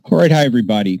All right. Hi,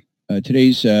 everybody.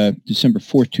 Today's December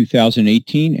 4th,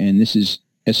 2018, and this is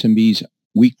SMB's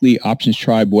weekly Options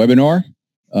Tribe webinar.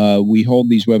 We hold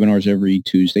these webinars every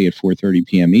Tuesday at 4:30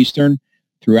 p.m. Eastern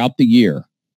throughout the year,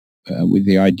 with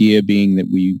the idea being that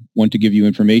we want to give you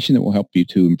information that will help you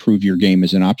to improve your game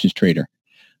as an options trader.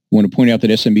 I want to point out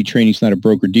that SMB Trading is not a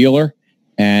broker-dealer,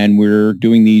 and we're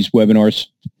doing these webinars,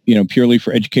 purely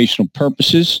for educational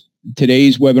purposes.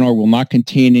 Today's webinar will not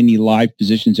contain any live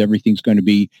positions. Everything's going to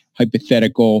be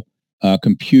hypothetical,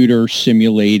 computer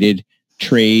simulated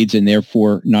trades, and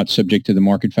therefore not subject to the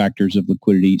market factors of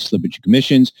liquidity, slippage, and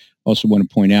commissions. Also want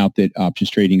to point out that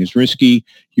options trading is risky.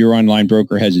 Your online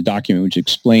broker has a document which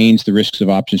explains the risks of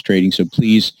options trading, so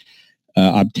please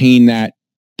obtain that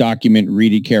document,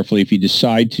 read it carefully. If you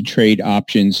decide to trade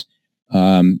options,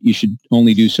 you should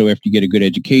only do so after you get a good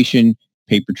education,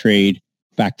 paper trade,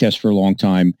 back test for a long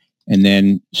time. And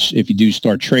then if you do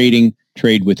start trading,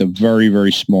 trade with a very,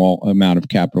 very small amount of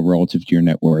capital relative to your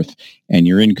net worth and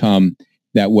your income.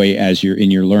 That way, as you're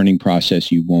in your learning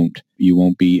process, you won't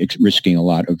be risking a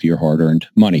lot of your hard-earned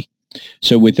money.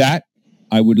 So with that,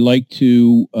 I would like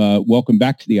to welcome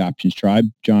back to the Options Tribe,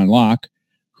 John Locke,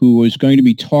 who is going to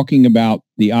be talking about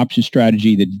the option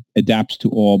strategy that adapts to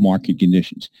all market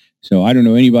conditions. So I don't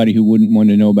know anybody who wouldn't want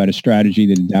to know about a strategy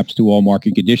that adapts to all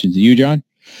market conditions. Do you, John?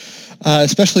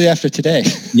 Especially after today.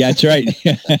 Yeah, that's right.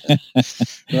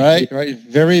 Right.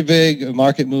 Very big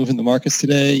market move in the markets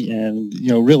today. And,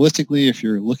 realistically, if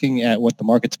you're looking at what the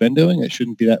market's been doing, it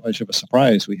shouldn't be that much of a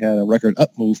surprise. We had a record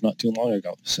up move not too long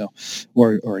ago,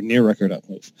 or a near record up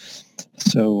move.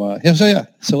 So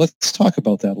let's talk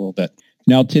about that a little bit.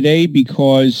 Now, today,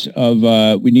 because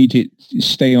of we need to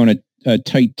stay on a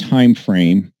tight time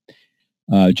frame,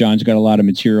 John's got a lot of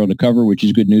material to cover, which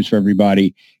is good news for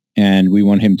everybody. And we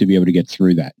want him to be able to get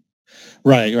through that.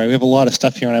 Right. We have a lot of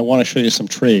stuff here, and I want to show you some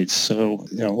trades. So,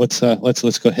 let's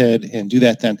go ahead and do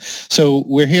that then. So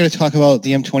we're here to talk about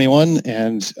the M21,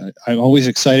 and I'm always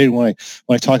excited when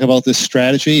I talk about this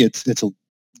strategy. It's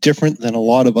different than a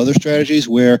lot of other strategies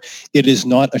where it is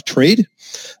not a trade,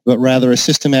 but rather a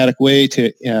systematic way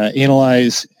to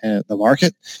analyze the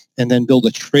market and then build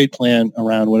a trade plan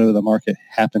around whatever the market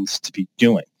happens to be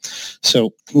doing.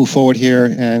 So move forward here,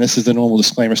 and this is the normal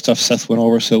disclaimer stuff Seth went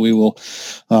over, so we will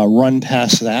run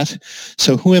past that.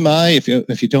 So who am I?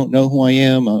 If you don't know who I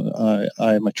am,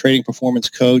 I'm a trading performance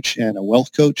coach and a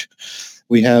wealth coach.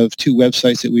 We have two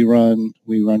websites that we run.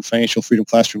 We run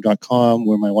financialfreedomclassroom.com,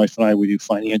 where my wife and we do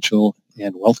financial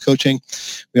and wealth coaching.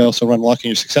 We also run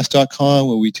lockingyoursuccess.com,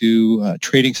 where we do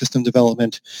trading system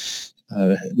development.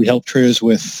 We help traders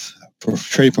with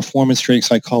trading performance, trading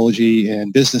psychology,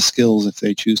 and business skills if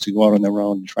they choose to go out on their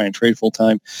own and try and trade full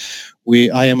time.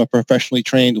 I am a professionally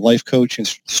trained life coach and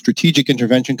strategic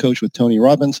intervention coach with Tony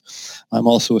Robbins. I'm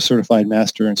also a certified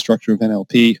master instructor of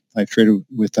NLP. I've traded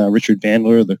with Richard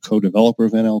Bandler, the co-developer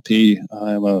of NLP.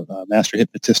 I'm a master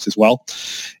hypnotist as well.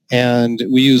 And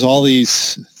we use all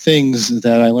these things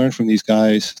that I learned from these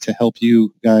guys to help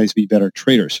you guys be better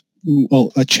traders.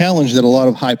 Well, a challenge that a lot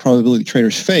of high probability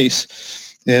traders face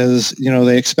is,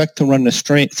 they expect to run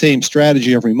the same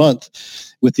strategy every month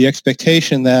with the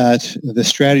expectation that the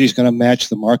strategy is going to match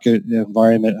the market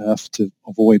environment enough to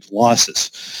avoid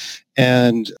losses.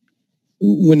 And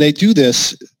when they do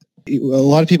this, a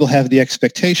lot of people have the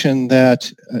expectation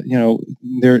that,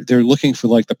 they're looking for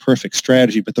like the perfect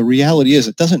strategy. But the reality is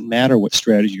it doesn't matter what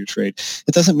strategy you trade.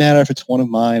 It doesn't matter if it's one of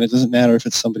mine. It doesn't matter if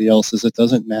it's somebody else's. It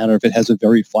doesn't matter if it has a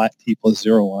very flat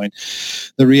T+0 line.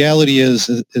 The reality is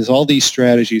all these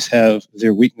strategies have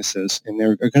their weaknesses, and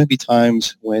there are going to be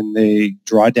times when they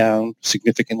draw down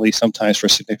significantly, sometimes for a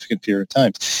significant period of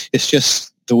time. It's just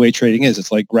the way trading is.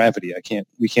 It's like gravity.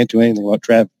 We can't do anything about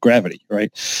gravity, right?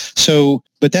 So,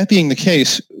 but that being the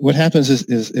case, what happens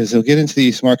is they'll get into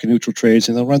these market neutral trades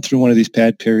and they'll run through one of these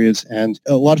bad periods, and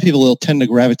a lot of people will tend to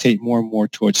gravitate more and more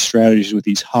towards strategies with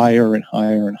these higher and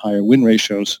higher and higher win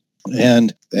ratios.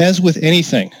 And as with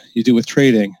anything you do with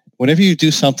trading, whenever you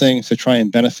do something to try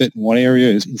and benefit in one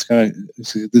area, there's going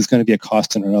to be a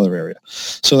cost in another area.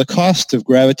 So the cost of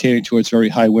gravitating towards very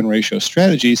high win ratio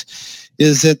strategies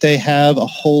is that they have a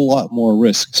whole lot more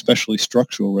risk, especially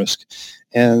structural risk.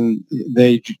 And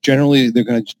they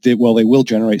will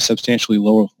generate substantially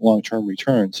lower long-term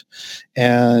returns.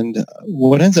 And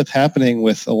what ends up happening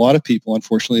with a lot of people,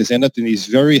 unfortunately, is end up in these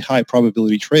very high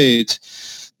probability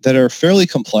trades that are fairly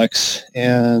complex,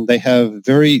 and they have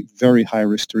very, very high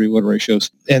risk to reward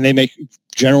ratios, and they make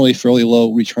generally fairly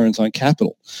low returns on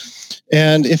capital.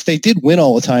 And if they did win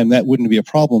all the time, that wouldn't be a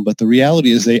problem. But the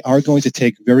reality is they are going to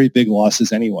take very big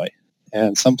losses anyway.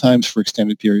 and sometimes for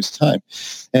extended periods of time.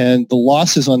 And the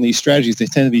losses on these strategies, they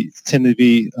tend to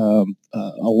be a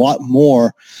lot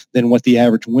more than what the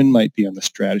average win might be on the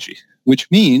strategy, which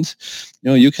means,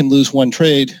 you can lose one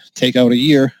trade, take out a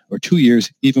year or 2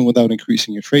 years, even without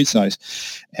increasing your trade size.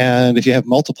 And if you have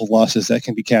multiple losses, that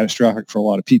can be catastrophic for a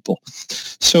lot of people.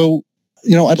 So,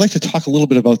 I'd like to talk a little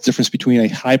bit about the difference between a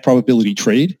high probability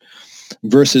trade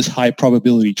versus high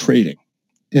probability trading.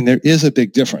 And there is a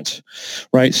big difference,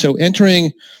 right? So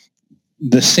entering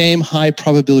the same high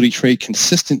probability trade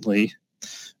consistently,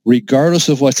 regardless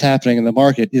of what's happening in the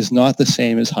market, is not the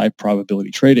same as high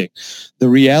probability trading. The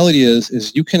reality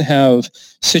is you can have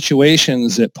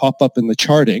situations that pop up in the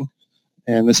charting,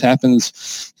 and this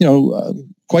happens,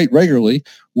 quite regularly,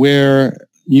 where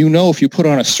if you put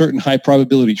on a certain high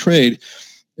probability trade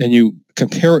and you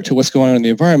compare it to what's going on in the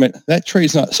environment, that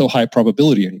trade's not so high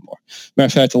probability anymore. Matter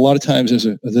of fact, a lot of times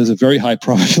there's a very high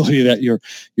probability that your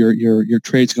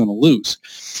trade's going to lose.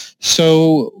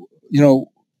 So,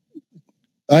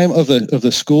 I am of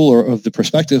the school or of the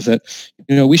perspective that,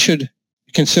 we should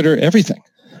consider everything,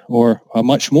 or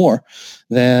much more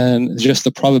than just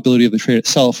the probability of the trade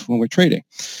itself when we're trading.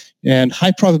 And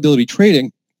high probability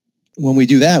trading, when we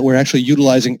do that, we're actually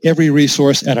utilizing every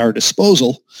resource at our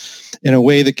disposal in a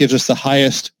way that gives us the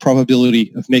highest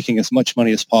probability of making as much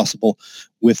money as possible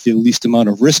with the least amount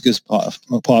of risk as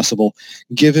possible,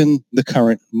 given the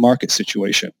current market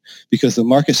situation, because the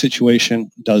market situation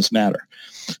does matter.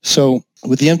 So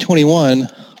with the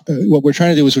M21, what we're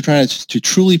trying to do is we're trying to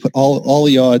truly put all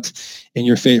the odds in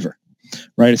your favor,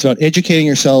 right? It's about educating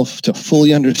yourself to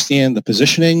fully understand the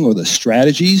positioning or the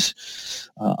strategies,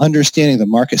 understanding the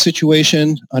market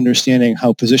situation, understanding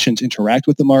how positions interact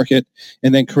with the market,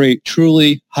 and then create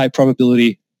truly high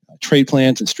probability trade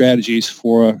plans and strategies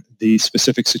for the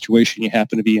specific situation you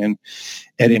happen to be in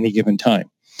at any given time.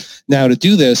 Now, to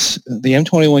do this, the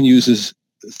M21 uses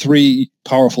 3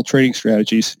 powerful trading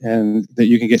strategies, and that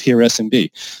you can get here at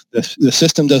SMB. The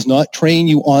system does not train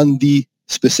you on the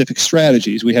specific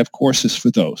strategies. We have courses for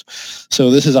those.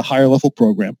 So this is a higher level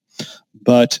program.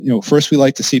 But, first we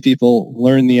like to see people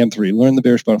learn the M3, learn the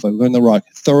bearish butterfly, learn the rock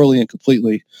thoroughly and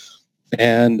completely,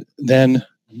 and then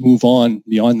move on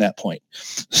beyond that point.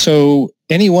 So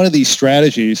any one of these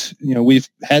strategies, we've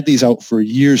had these out for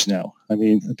years now. I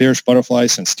mean, bearish butterfly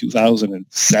since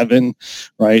 2007,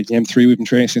 right? The M3 we've been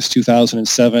trading since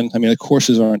 2007. I mean, the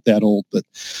courses aren't that old, but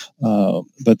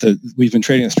we've been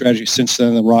trading the strategy since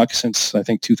then, the rock since, I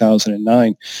think,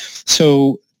 2009.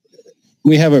 So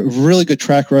we have a really good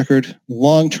track record.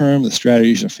 Long term, the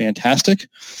strategies are fantastic.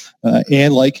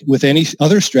 And like with any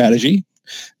other strategy,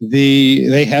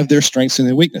 they have their strengths and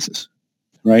their weaknesses,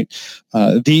 right?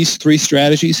 These 3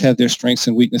 strategies have their strengths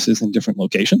and weaknesses in different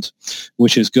locations,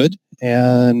 which is good.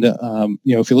 And,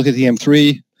 if you look at the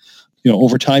M3,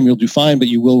 over time you'll do fine, but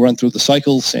you will run through the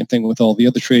cycles. Same thing with all the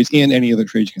other trades and any other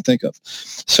trades you can think of.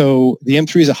 So the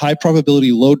M3 is a high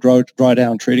probability, low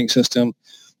drawdown trading system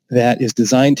that is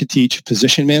designed to teach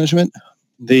position management.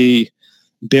 The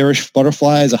bearish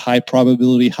butterfly is a high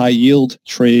probability, high yield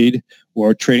trade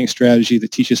or trading strategy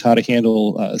that teaches how to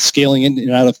handle scaling in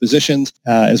and out of positions,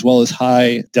 as well as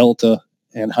high delta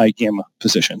and high gamma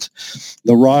positions.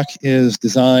 The rock is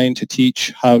designed to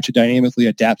teach how to dynamically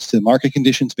adapt to market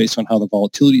conditions based on how the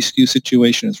volatility skew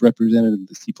situation is represented in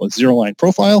the T+0 line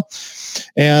profile,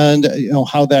 and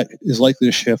how that is likely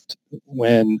to shift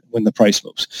when the price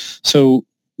moves. So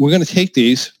we're going to take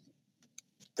these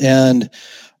and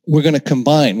we're going to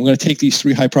combine. We're going to take these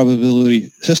 3 high probability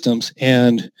systems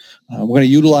and we're going to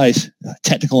utilize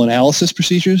technical analysis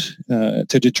procedures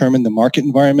to determine the market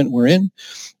environment we're in.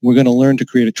 We're going to learn to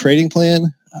create a trading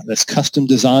plan that's custom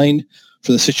designed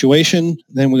for the situation.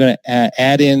 Then we're going to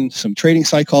add in some trading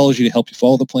psychology to help you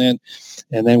follow the plan.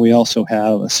 And then we also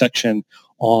have a section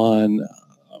on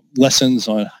lessons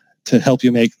on to help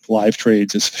you make live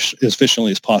trades as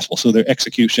efficiently as possible. So their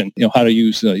execution, how to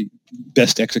use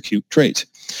best execute trades.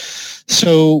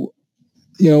 So,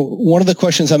 one of the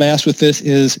questions I'm asked with this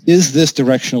is this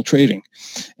directional trading?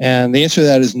 And the answer to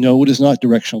that is no, it is not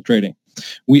directional trading.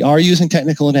 We are using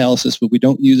technical analysis, but we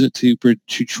don't use it to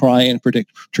try and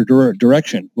predict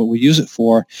direction. What we use it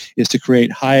for is to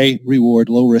create high reward,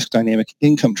 low risk dynamic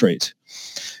income trades.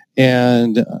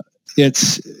 And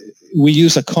we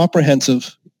use a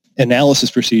comprehensive analysis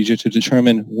procedure to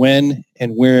determine when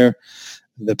and where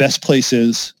the best place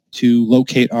is to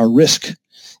locate our risk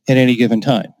at any given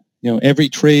time. Every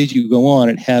trade you go on,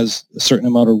 it has a certain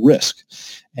amount of risk.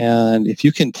 And if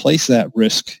you can place that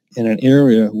risk in an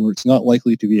area where it's not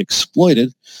likely to be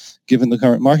exploited, given the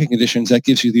current market conditions, that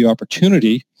gives you the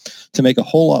opportunity to make a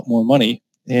whole lot more money.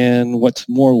 And what's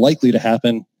more likely to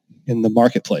happen in the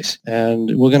marketplace.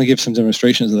 And we're going to give some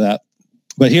demonstrations of that.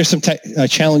 But here's some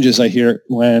challenges I hear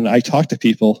when I talk to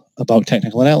people about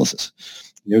technical analysis.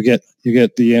 You get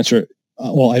the answer,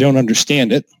 well, I don't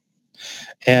understand it.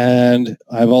 And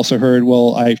I've also heard,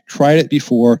 well, I've tried it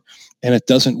before and it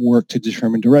doesn't work to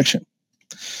determine direction.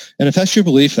 And if that's your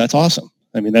belief, that's awesome.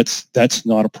 I mean, that's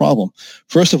not a problem.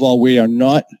 First of all, we are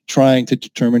not trying to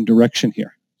determine direction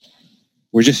here.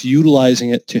 We're just utilizing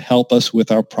it to help us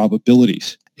with our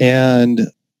probabilities. And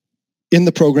in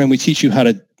the program, we teach you how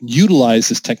to utilize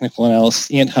this technical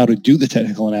analysis and how to do the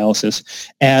technical analysis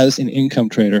as an income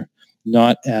trader,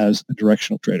 not as a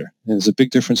directional trader. And there's a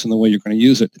big difference in the way you're going to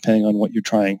use it depending on what you're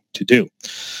trying to do.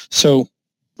 So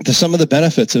some of the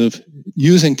benefits of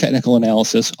using technical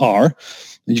analysis are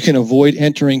you can avoid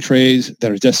entering trades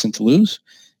that are destined to lose.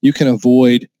 You can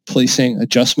avoid placing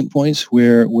adjustment points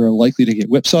where we're likely to get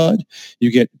whipsawed.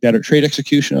 You get better trade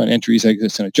execution on entries,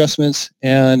 exits, and adjustments,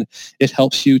 and it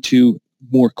helps you to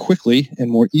more quickly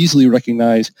and more easily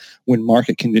recognize when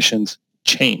market conditions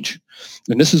change.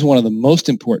 And this is one of the most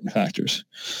important factors.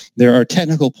 There are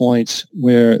technical points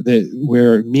where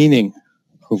meaning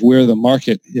of where the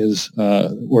market is,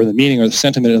 or the meaning or the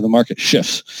sentiment of the market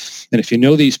shifts. And if you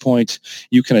know these points,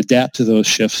 you can adapt to those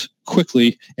shifts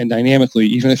quickly and dynamically,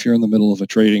 even if you're in the middle of a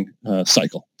trading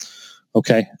cycle.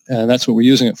 Okay, and that's what we're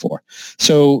using it for.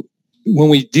 So when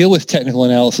we deal with technical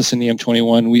analysis in the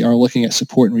M21, we are looking at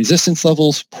support and resistance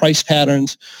levels, price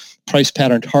patterns, price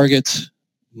pattern targets,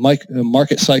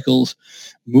 market cycles,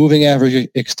 moving average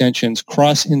extensions,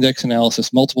 cross-index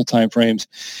analysis, multiple time frames,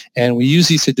 and we use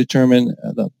these to determine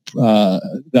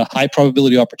the high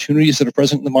probability opportunities that are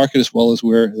present in the market, as well as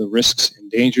where the risks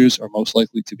and dangers are most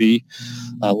likely to be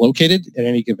located at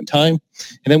any given time.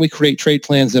 And then we create trade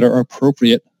plans that are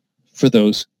appropriate for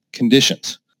those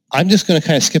conditions. I'm just going to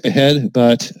kind of skip ahead,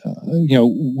 but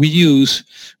when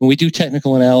we do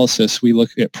technical analysis, we look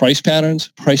at price patterns,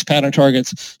 price pattern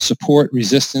targets, support,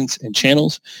 resistance, and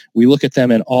channels. We look at them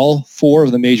in all four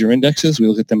of the major indexes. We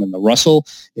look at them in the Russell,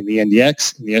 in the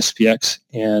NDX, in the SPX,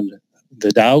 and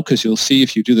the Dow, because you'll see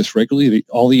if you do this regularly,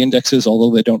 all the indexes,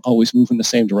 although they don't always move in the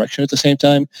same direction at the same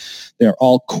time, they're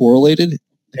all correlated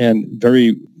and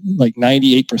very, like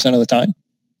 98% of the time.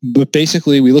 But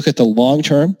basically, we look at the long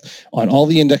term on all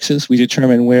the indexes. We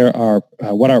determine where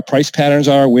what our price patterns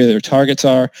are, where their targets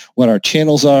are, what our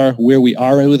channels are, where we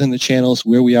are within the channels,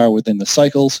 where we are within the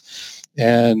cycles,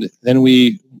 and then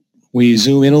we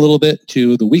zoom in a little bit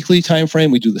to the weekly time frame.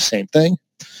 We do the same thing.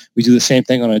 We do the same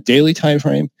thing on a daily time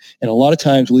frame, and a lot of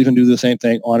times we'll even do the same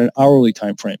thing on an hourly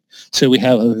time frame. So we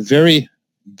have a very,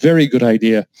 very good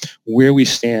idea where we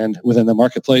stand within the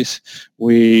marketplace.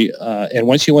 And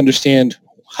once you understand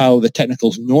how the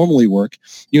technicals normally work,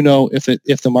 you know if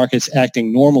the market's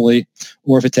acting normally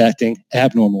or if it's acting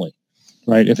abnormally,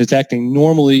 right? If it's acting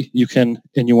normally, you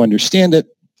understand it,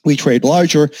 we trade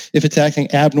larger. If it's acting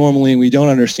abnormally and we don't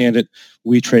understand it,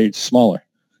 we trade smaller.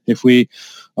 If we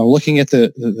are looking at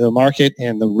the market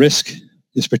and the risk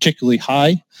is particularly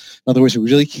high, in other words,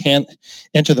 we really can't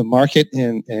enter the market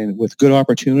and with good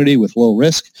opportunity with low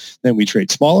risk, then we trade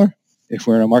smaller. If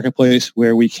we're in a marketplace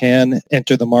where we can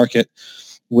enter the market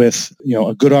with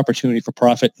a good opportunity for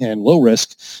profit and low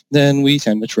risk, then we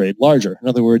tend to trade larger. In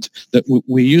other words, that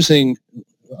we're using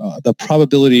the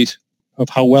probabilities of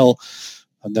how well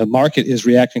the market is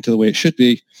reacting to the way it should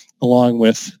be, along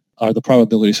with the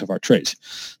probabilities of our trades.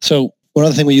 So one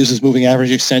other thing we use is moving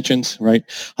average extensions, right?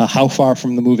 How far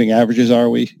from the moving averages are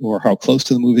we, or how close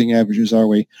to the moving averages are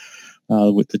we?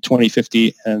 With the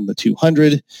 20/50 and the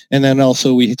 200. And then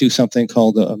also we do something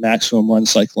called a maximum run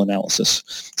cycle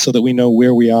analysis so that we know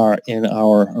where we are in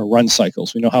our run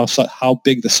cycles. We know how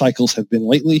big the cycles have been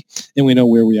lately, and we know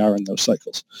where we are in those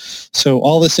cycles. So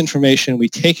all this information, we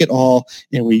take it all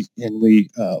and we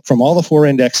from all the four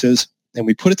indexes, and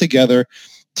we put it together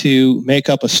to make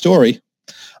up a story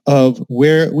of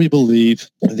where we believe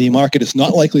the market is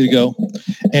not likely to go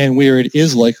and where it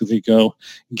is likely to go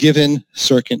given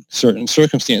certain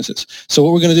circumstances. So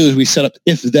what we're going to do is we set up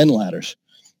if-then ladders.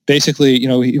 Basically,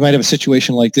 you might have a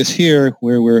situation like this here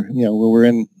where we're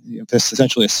in this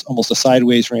essentially almost a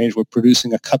sideways range. We're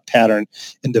producing a cup pattern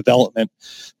in development,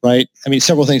 right? I mean,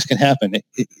 several things can happen.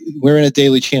 We're in a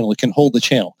daily channel. It can hold the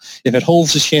channel. If it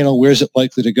holds the channel, where is it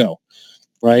likely to go?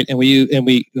 Right, and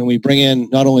we bring in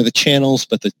not only the channels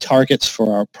but the targets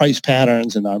for our price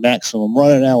patterns and our maximum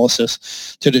run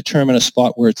analysis to determine a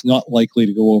spot where it's not likely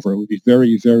to go over. It would be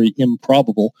very, very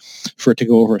improbable for it to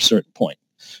go over a certain point,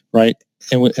 right?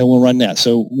 And we'll run that.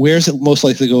 So where's it most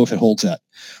likely to go if it holds that?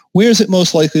 Where's it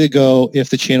most likely to go if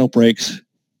the channel breaks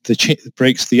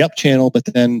the up channel but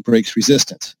then breaks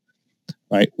resistance?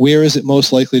 right? Where is it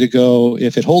most likely to go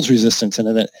if it holds resistance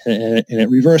and it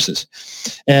reverses?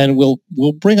 And we'll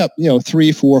bring up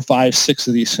 3, 4, 5, 6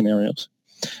 of these scenarios,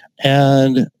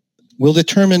 and we'll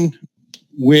determine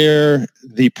where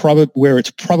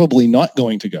it's probably not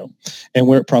going to go and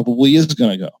where it probably is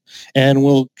going to go, and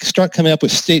we'll start coming up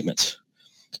with statements.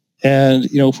 And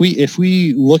if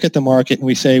we look at the market and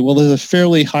we say, well, there's a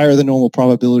fairly higher than normal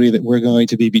probability that we're going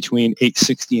to be between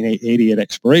 860 and 880 at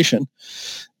expiration,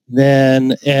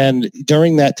 then, and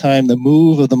during that time, the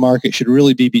move of the market should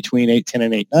really be between 810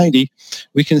 and 890.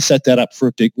 We can set that up for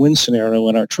a big win scenario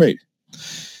in our trade.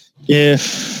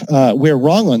 If we're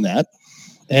wrong on that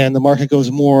and the market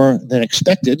goes more than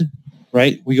expected,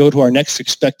 right, we go to our next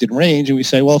expected range and we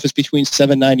say, well, if it's between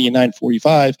 790 and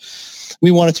 945, we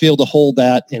want it to be able to hold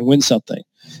that and win something.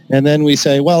 And then we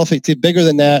say, well, if it's bigger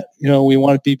than that, we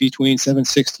want it to be between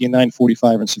 760 and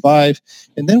 945 and survive.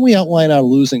 And then we outline our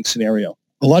losing scenario.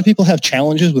 A lot of people have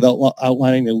challenges with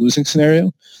outlining their losing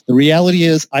scenario. The reality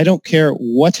is, I don't care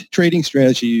what trading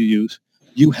strategy you use,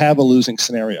 you have a losing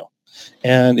scenario.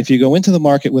 And if you go into the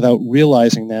market without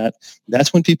realizing that,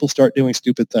 that's when people start doing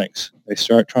stupid things. They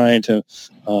start trying to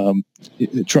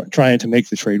make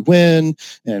the trade win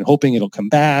and hoping it'll come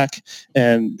back,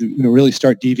 and really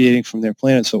start deviating from their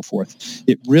plan and so forth.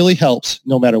 It really helps,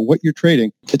 no matter what you're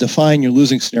trading, to define your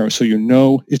losing scenario so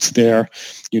it's there.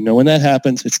 When that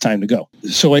happens, it's time to go.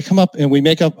 So I come up and we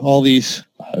make up all these,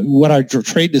 what our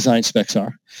trade design specs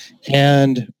are.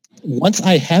 And once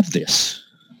I have this,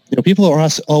 people are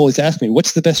always asking me,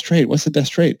 what's the best trade? What's the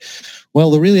best trade?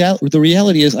 Well, the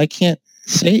reality is I can't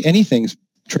say anything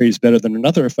trades better than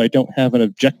another if I don't have an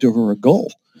objective or a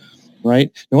goal, right?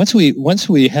 And once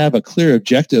we have a clear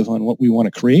objective on what we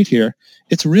want to create here,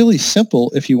 it's really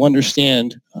simple if you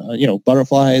understand,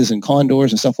 butterflies and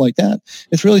condors and stuff like that.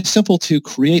 It's really simple to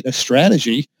create a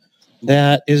strategy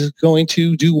that is going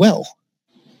to do well.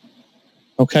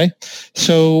 Okay?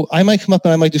 So I might come up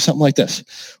and I might do something like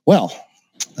this. Well,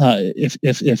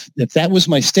 if that was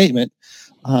my statement,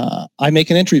 I make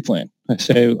an entry plan. I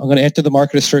say, I'm going to enter the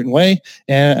market a certain way,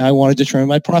 and I want to determine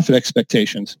my profit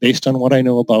expectations based on what I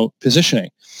know about positioning.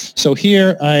 So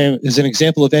here is an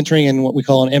example of entering in what we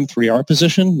call an M3R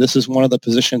position. This is one of the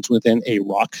positions within a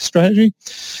ROC strategy.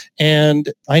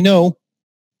 And I know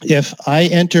if I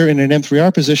enter in an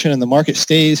M3R position and the market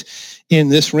stays in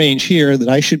this range here, that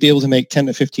I should be able to make 10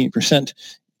 to 15%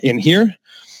 in here.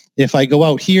 If I go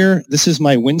out here, this is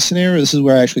my win scenario. This is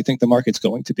where I actually think the market's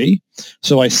going to be.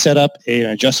 So I set up an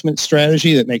adjustment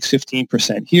strategy that makes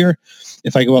 15% here.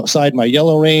 If I go outside my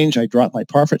yellow range, I drop my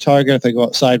profit target. If I go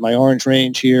outside my orange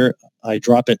range here, I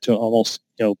drop it to almost,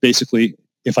 basically,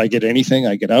 if I get anything,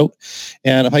 I get out.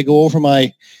 And if I go over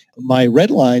my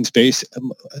red line space,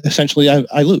 essentially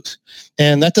I lose.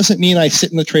 And that doesn't mean I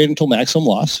sit in the trade until maximum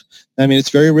loss. I mean, it's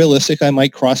very realistic. I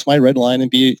might cross my red line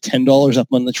and be $10 up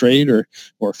on the trade or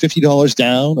 $50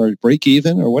 down or break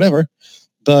even or whatever.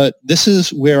 But this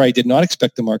is where I did not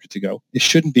expect the market to go. It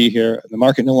shouldn't be here. The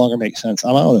market no longer makes sense.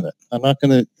 I'm out of it. I'm not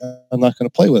going to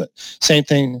play with it. Same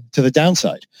thing to the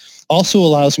downside. Also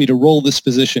allows me to roll this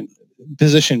position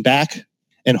back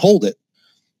and hold it,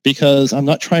 because I'm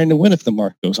not trying to win if the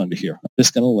market goes under here. I'm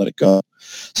just going to let it go.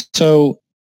 So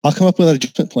I'll come up with an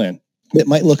adjustment plan. It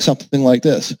might look something like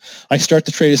this. I start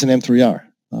the trade as an M3R.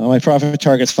 My profit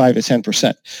target's 5 to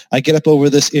 10%. I get up over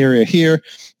this area here,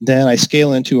 then I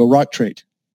scale into a ROC trade.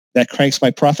 That cranks my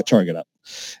profit target up.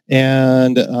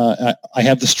 And I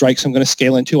have the strikes I'm going to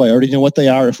scale into. I already know what they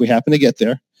are if we happen to get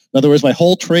there. In other words, my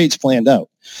whole trade's planned out.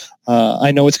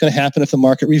 I know what's going to happen if the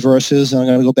market reverses, and I'm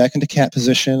going to go back into cat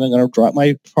position. I'm going to drop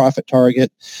my profit target.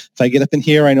 If I get up in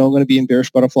here, I know I'm going to be in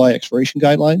bearish butterfly expiration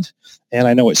guidelines, and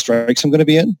I know what strikes I'm going to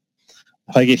be in.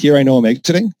 If I get here, I know I'm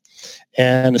exiting.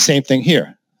 And the same thing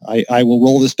here. I will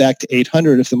roll this back to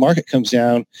 800 if the market comes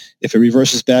down. If it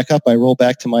reverses back up, I roll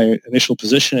back to my initial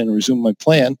position and resume my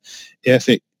plan.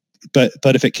 But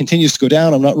if it continues to go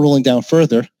down, I'm not rolling down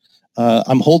further.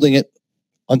 I'm holding it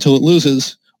until it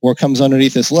loses or comes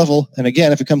underneath this level. And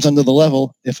again, if it comes under the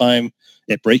level, if I'm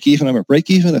at break even, I'm at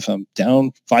break even. If I'm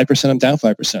down 5%, I'm down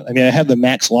 5%. I mean, I have the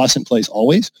max loss in place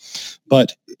always,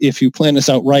 but if you plan this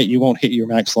out right, you won't hit your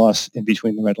max loss in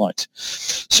between the red lines.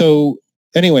 So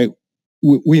anyway,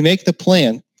 we make the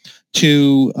plan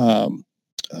to,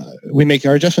 we make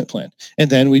our adjustment plan,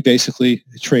 and then we basically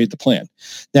trade the plan.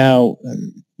 Now,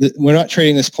 we're not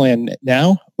trading this plan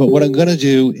now, but what I'm going to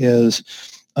do is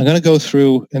I'm going to go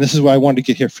through, and this is why I wanted to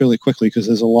get here fairly quickly because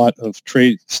there's a lot of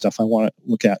trade stuff I want to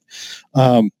look at.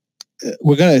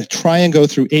 We're going to try and go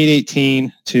through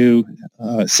 818 to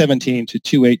 17 to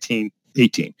 218,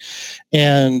 18.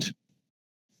 And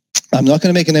I'm not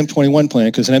going to make an M21 plan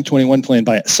because an M21 plan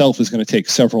by itself is going to take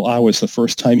several hours the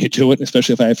first time you do it,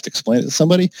 especially if I have to explain it to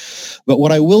somebody. But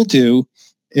what I will do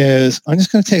is I'm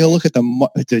just going to take a look at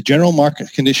the general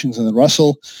market conditions in the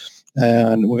Russell,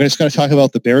 and we're just going to talk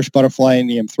about the bearish butterfly in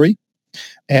the M3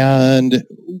 and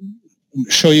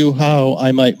show you how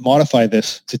I might modify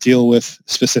this to deal with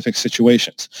specific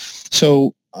situations.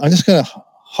 So I'm just going to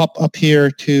hop up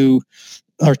here to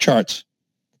our charts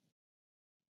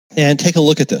and take a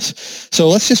look at this. So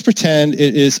let's just pretend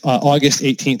it is August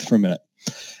 18th for a minute,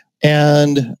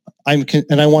 and I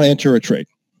want to enter a trade.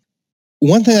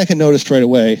 One thing I can notice right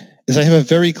away is I have a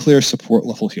very clear support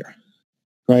level here,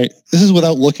 right? This is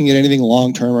without looking at anything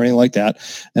long-term or anything like that.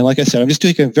 And like I said, I'm just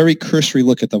doing a very cursory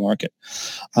look at the market.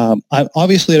 I'm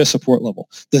obviously at a support level.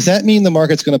 Does that mean the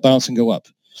market's going to bounce and go up?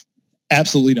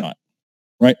 Absolutely not,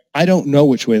 right? I don't know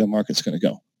which way the market's going to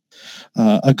go.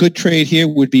 A good trade here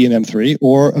would be an M3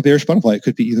 or a bearish butterfly. It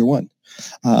could be either one.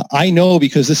 I know,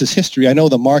 because this is history, I know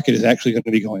the market is actually going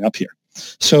to be going up here.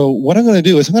 So what I'm going to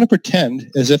do is I'm going to pretend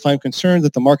as if I'm concerned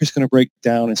that the market's going to break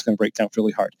down. It's going to break down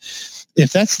fairly hard.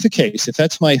 If that's the case, if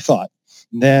that's my thought,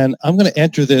 then I'm going to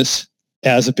enter this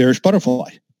as a bearish butterfly.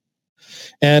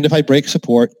 And if I break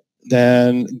support,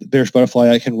 then the bearish butterfly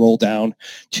I can roll down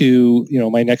to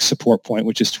my next support point,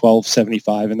 which is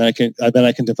 1275, and then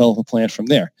I can develop a plan from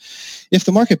there. If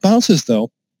the market bounces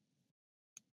though,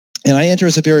 and I enter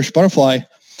as a bearish butterfly,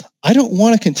 I don't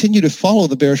want to continue to follow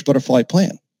the bearish butterfly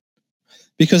plan,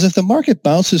 because if the market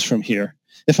bounces from here,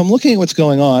 if I'm looking at what's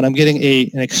going on, I'm getting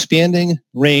an expanding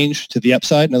range to the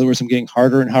upside. In other words, I'm getting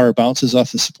harder and harder bounces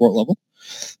off the support level.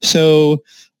 So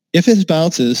if it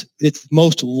bounces, it's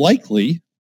most likely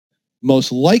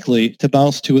to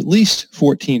bounce to at least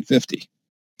 1450.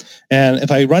 And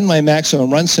if I run my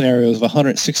maximum run scenarios of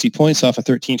 160 points off of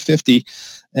 1350,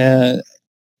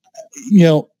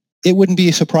 it wouldn't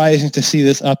be surprising to see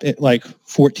this up at like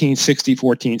 1460,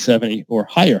 1470 or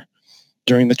higher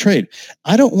during the trade.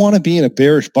 I don't want to be in a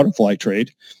bearish butterfly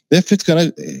trade if it's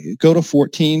going to go to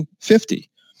 1450.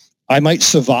 I might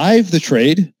survive the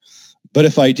trade, but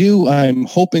if I do, I'm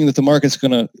hoping that the market's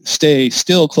going to stay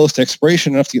still close to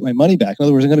expiration enough to get my money back. In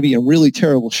other words, I'm going to be in really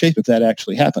terrible shape if that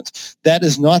actually happens. That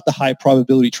is not the high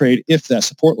probability trade if that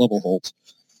support level holds.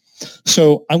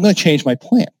 So I'm going to change my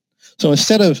plan. So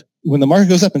instead of, when the market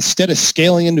goes up, instead of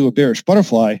scaling into a bearish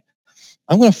butterfly,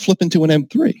 I'm going to flip into an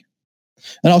M3.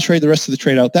 And I'll trade the rest of the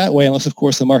trade out that way, unless, of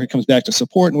course, the market comes back to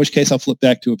support, in which case I'll flip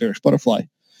back to a bearish butterfly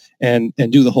and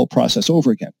do the whole process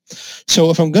over again. So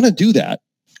if I'm going to do that,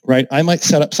 right, I might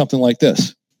set up something like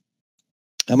this.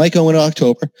 I might go in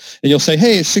October, and you'll say,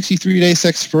 hey, it's 63 days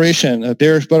expiration. A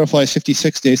bearish butterfly is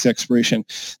 56 days expiration.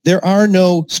 There are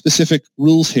no specific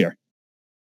rules here.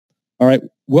 All right,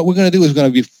 what we're going to do is we're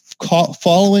going to be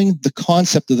following the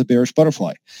concept of the bearish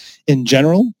butterfly. In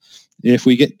general, if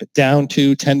we get down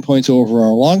to 10 points over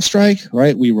our long strike,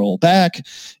 right, we roll back.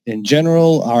 In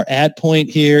general, our add point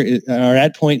here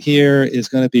is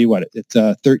going to be what? It's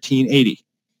 1380.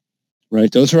 Right,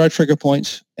 those are our trigger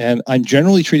points, and I'm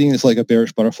generally treating this like a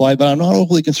bearish butterfly, but I'm not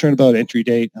overly concerned about entry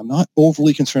date. I'm not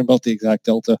overly concerned about the exact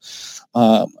delta.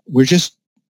 We're just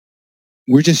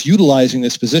utilizing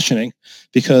this positioning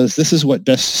because this is what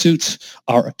best suits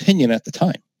our opinion at the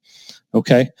time.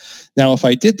 Okay, now if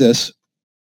I did this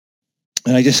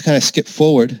and I just kind of skip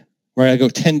forward, right, I go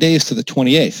 10 days to the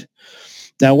 28th.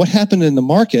 Now what happened in the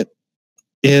market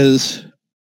is,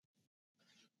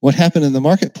 what happened in the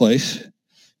marketplace,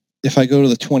 if I go to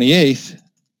the 28th,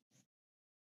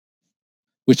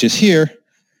 which is here,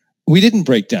 we didn't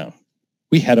break down.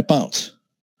 We had a bounce.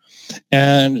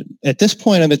 And at this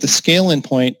point, I'm at the scale-in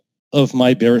point of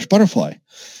my bearish butterfly.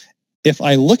 If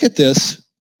I look at this,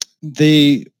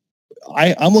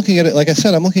 I'm looking at it, like I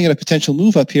said, I'm looking at a potential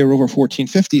move up here over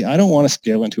 1450. I don't want to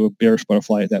scale into a bearish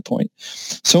butterfly at that point.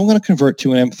 So I'm going to convert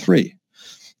to an M3.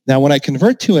 Now, when I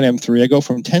convert to an M3, I go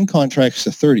from 10 contracts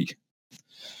to 30.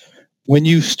 When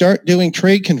you start doing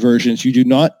trade conversions, you do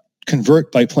not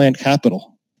convert by planned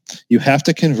capital. You have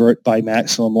to convert by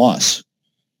maximum loss.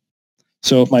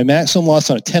 So if my maximum loss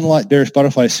on a 10-lot bearish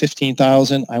butterfly is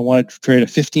 $15,000, I want to trade a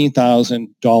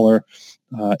 $15,000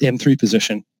 M3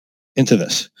 position into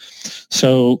this.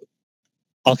 So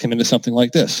I'll come into something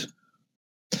like this.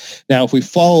 Now, if we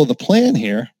follow the plan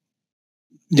here,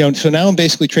 so now I'm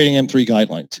basically trading M3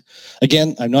 guidelines.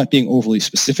 Again, I'm not being overly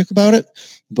specific about it,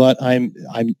 but I'm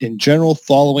in general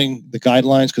following the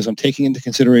guidelines because I'm taking into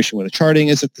consideration what the charting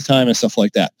is at the time and stuff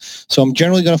like that. So I'm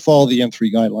generally going to follow the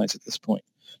M3 guidelines at this point.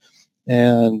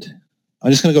 And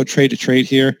I'm just going to go trade to trade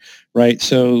here, right?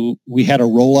 So we had a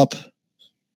roll up.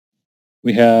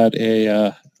 We had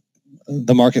the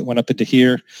market went up into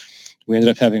here. We ended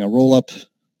up having a roll-up. If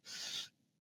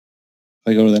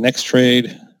I go to the next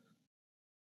trade,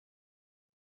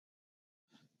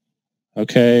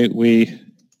 okay, let's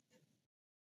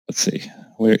see,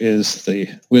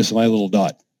 where's my little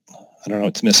dot? I don't know,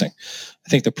 it's missing. I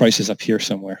think the price is up here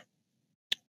somewhere.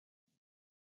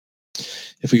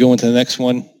 If we go into the next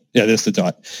one, yeah, there's the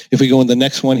dot. If we go in the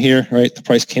next one here, right, the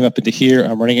price came up into here.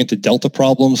 I'm running into delta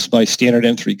problems by standard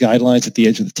M3 guidelines at the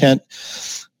edge of the tent.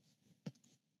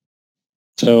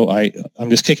 So I'm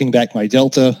just kicking back my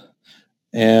delta,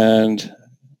 and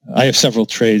I have several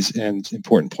trades and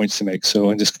important points to make. So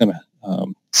I'm just going to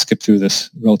skip through this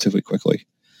relatively quickly.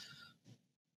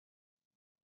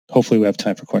 Hopefully we have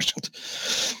time for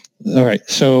questions. All right,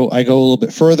 so I go a little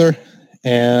bit further,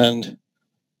 and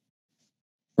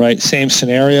right, same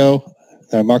scenario.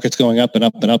 The market's going up and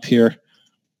up and up here.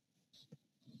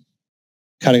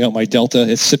 Cutting out my delta.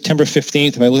 It's September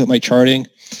 15th. If I look at my charting,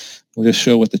 we'll just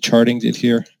show what the charting did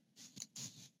here.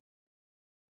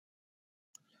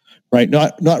 Right,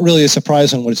 not really a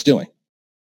surprise on what it's doing.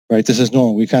 Right, this is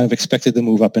normal. We kind of expected to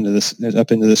move up into this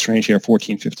range here,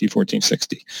 1450,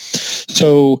 1460.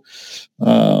 So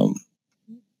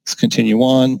let's continue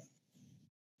on.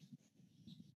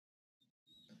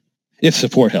 If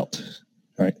support held,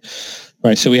 right?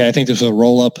 So I think there's a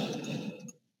roll up.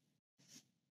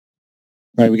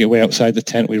 Right, we get way outside the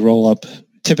tent. We roll up.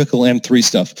 Typical M3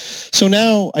 stuff. So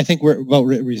now I think we're about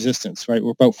resistance, right?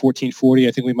 We're about 1440.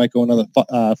 I think we might go another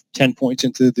 10 points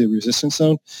into the resistance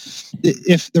zone.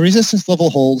 If the resistance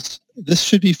level holds, this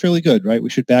should be fairly good, right?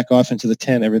 We should back off into the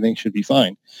 10. Everything should be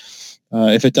fine.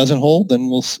 If it doesn't hold, then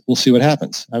we'll see what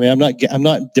happens. I mean, I'm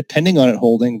not depending on it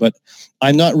holding, but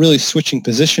I'm not really switching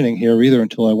positioning here either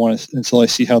until I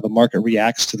see how the market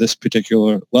reacts to this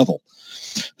particular level.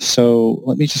 So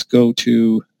let me just go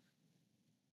to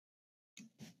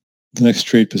the next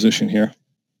trade position here,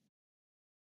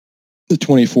 the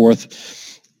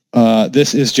 24th.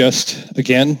 This is just,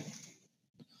 again,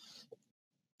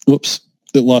 oops,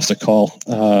 it lost a call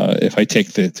if I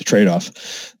take the trade off.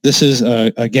 This is,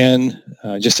 again,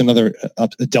 just another a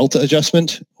delta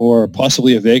adjustment or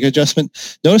possibly a Vega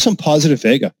adjustment. Notice I'm positive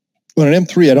Vega. On an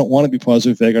M3, I don't want to be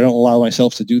positive Vega. I don't allow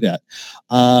myself to do that.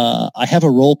 I have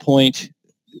a roll point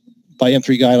by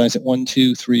M3 guidelines at 1,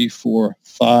 2, 3, 4,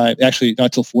 5. Actually,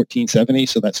 not till 1470,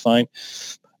 so that's fine.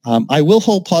 I will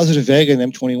hold positive Vega in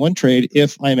M21 trade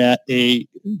if I'm at a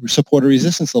support or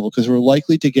resistance level, because we're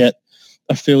likely to get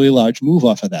a fairly large move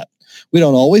off of that. We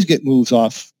don't always get moves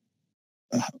off,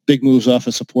 big moves off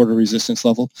a support or resistance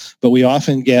level, but we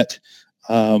often get,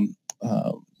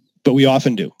 we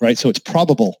often do, right? So it's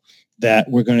probable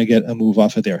that we're going to get a move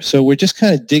off of there. So we're just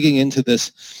kind of digging into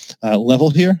this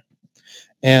level here.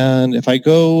 And if I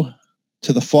go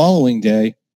to the following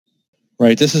day,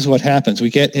 right, this is what happens. We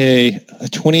get a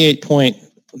 28-point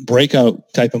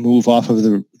breakout type of move off of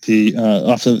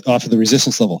the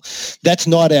resistance level. That's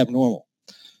not abnormal,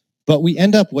 but we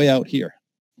end up way out here.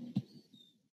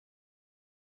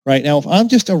 Right now, if I'm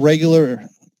just a regular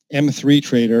M3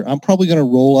 trader, I'm probably going to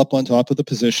roll up on top of the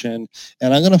position,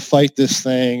 and I'm going to fight this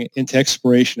thing into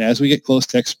expiration as we get close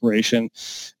to expiration.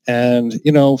 And,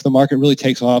 you know, if the market really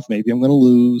takes off, maybe I'm going to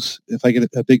lose if I get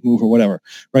a big move or whatever,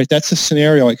 right? That's the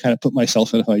scenario I kind of put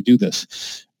myself in if I do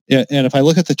this. And if I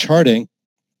look at the charting,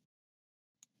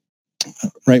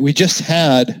 right, we just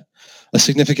had a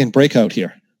significant breakout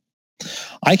here.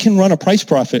 I can run a price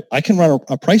profit. I can run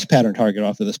a price pattern target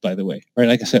off of this, by the way, right?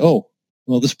 I can say, oh,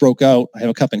 well, this broke out. I have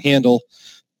a cup and handle,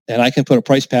 and I can put a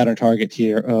price pattern target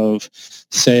here of,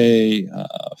 say,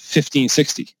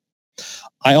 1560.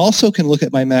 I also can look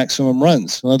at my maximum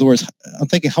runs. In other words, I'm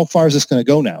thinking, how far is this going to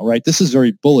go now, right? This is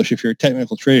very bullish if you're a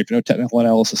technical trader, if you know technical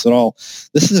analysis at all.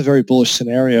 This is a very bullish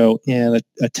scenario, and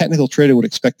a technical trader would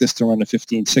expect this to run to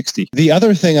 1560. The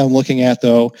other thing I'm looking at,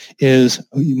 though, is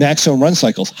maximum run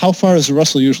cycles. How far does the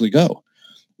Russell usually go?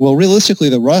 Well, realistically,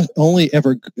 the Russell only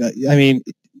ever,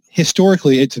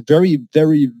 historically, it's very,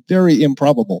 very, very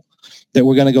improbable that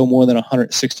we're going to go more than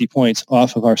 160 points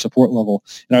off of our support level.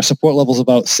 And our support level is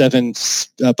about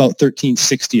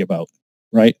 1360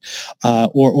 right?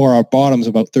 Or our bottom's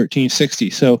about 1360.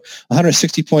 So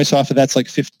 160 points off of that's like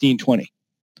 1520.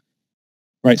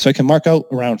 Right, so I can mark out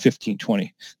around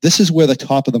 1520. This is where the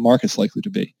top of the market's likely to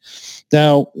be.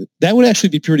 Now, that would actually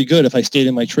be pretty good if I stayed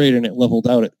in my trade and it leveled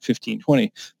out at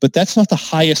 1520, but that's not the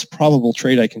highest probable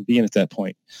trade I can be in at that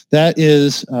point. That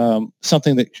is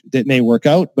something that may work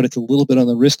out, but it's a little bit on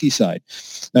the risky side,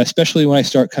 especially when I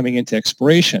start coming into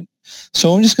expiration.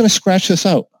 So I'm just going to scratch this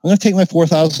out. I'm going to take my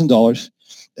 $4,000.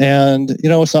 And, you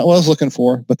know, it's not what I was looking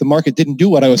for, but the market didn't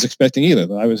do what I was expecting either.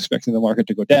 I was expecting the market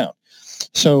to go down.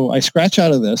 So I scratch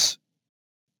out of this,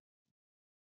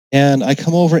 and I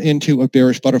come over into a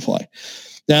bearish butterfly.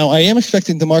 Now, I am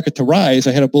expecting the market to rise.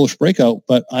 I had a bullish breakout,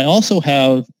 but I also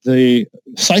have the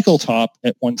cycle top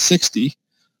at 160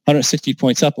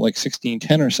 points up, like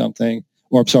 1610 or something,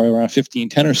 or I'm sorry, around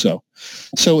 1510 or so.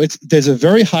 So there's a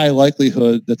very high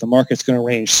likelihood that the market's going to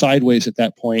range sideways at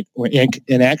that point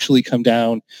and actually come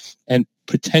down and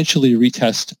potentially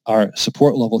retest our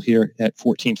support level here at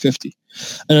 1450.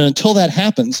 And until that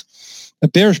happens, a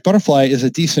bearish butterfly is a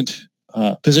decent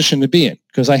position to be in,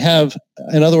 because I have,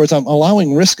 in other words, I'm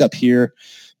allowing risk up here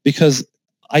because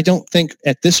I don't think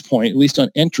at this point, at least on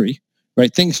entry,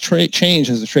 right, things change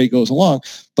as the trade goes along,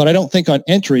 but I don't think on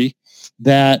entry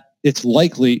that it's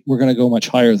likely we're going to go much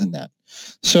higher than that.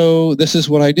 So this is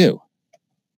what I do.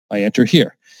 I enter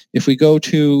here. If we go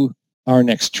to our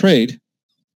next trade,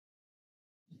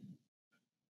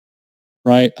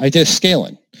 right, I did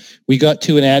scaling. We got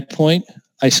to an add point,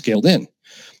 I scaled in.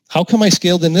 How come I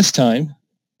scaled in this time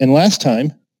and last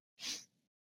time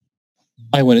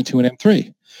I went into an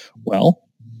M3? Well,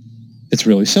 it's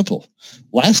really simple.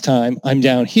 Last time I'm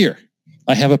down here.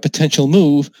 I have a potential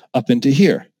move up into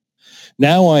here.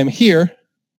 Now I'm here.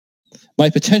 My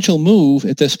potential move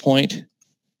at this point,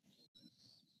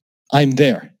 I'm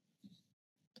there.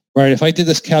 Right, if I did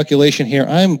this calculation here,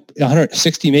 I'm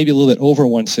 160, maybe a little bit over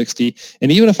 160.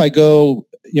 And even if I go,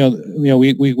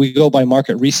 we go by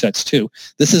market resets too.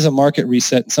 This is a market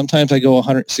reset. Sometimes I go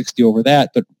 160 over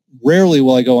that, but rarely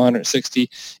will I go 160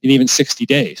 in even 60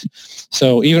 days.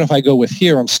 So even if I go with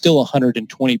here, I'm still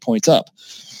 120 points up.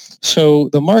 So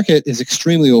the market is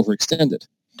extremely overextended.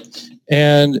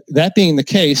 And that being the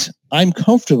case, I'm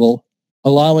comfortable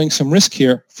allowing some risk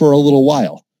here for a little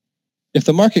while. If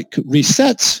the market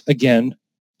resets again,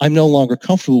 I'm no longer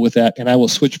comfortable with that, and I will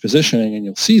switch positioning, and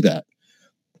you'll see that.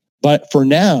 But for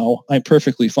now, I'm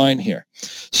perfectly fine here.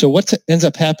 So what ends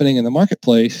up happening in the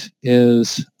marketplace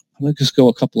is, I'm going to just go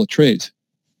a couple of trades.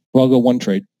 Well, I'll go one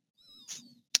trade.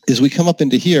 Is we come up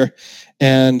into here,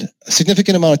 and a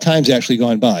significant amount of time's actually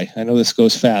gone by. I know this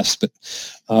goes fast, but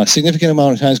a significant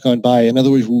amount of time's gone by. In other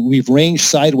words, we've ranged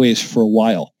sideways for a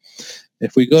while.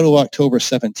 If we go to October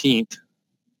 17th,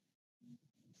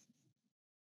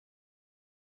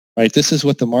 right, this is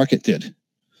what the market did.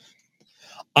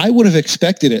 I would have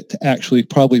expected it to actually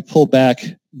probably pull back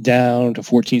down to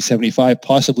 1475,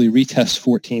 possibly retest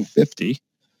 1450.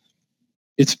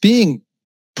 It's being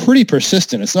pretty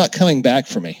persistent. It's not coming back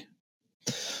for me.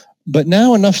 But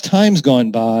now enough time's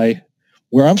gone by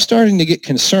where I'm starting to get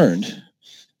concerned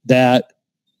that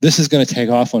this is going to take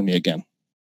off on me again.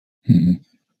 Mm-hmm.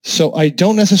 So I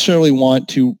don't necessarily want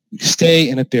to stay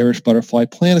in a bearish butterfly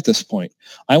plan at this point.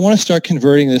 I want to start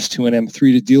converting this to an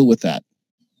M3 to deal with that.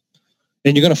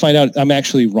 And you're going to find out I'm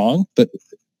actually wrong, but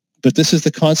this is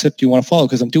the concept you want to follow,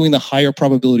 because I'm doing the higher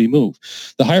probability move.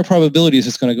 The higher probability is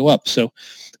it's going to go up. So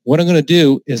what I'm going to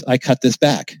do is I cut this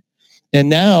back. And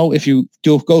now if you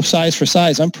go size for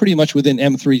size, I'm pretty much within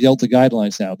M3 Delta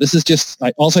guidelines now. This is just,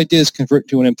 all I did is convert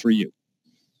to an M3U.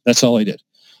 That's all I did.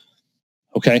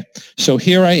 Okay, so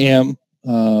here I am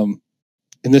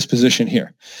in this position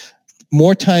here.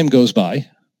 More time goes by,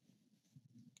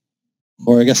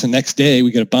 or I guess the next day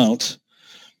we get a bounce,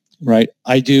 right?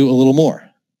 I do a little more,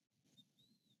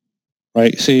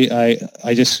 right? See, I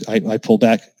pull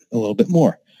back a little bit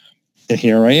more, and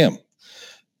here I am.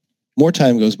 More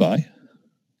time goes by,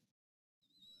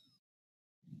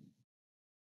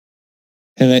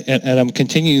 and I'm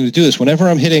continuing to do this. Whenever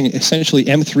I'm hitting essentially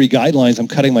M3 guidelines, I'm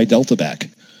cutting my delta back,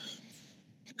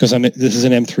 because this is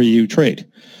an M3U trade,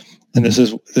 and this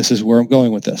is where I'm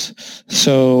going with this.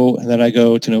 So and then I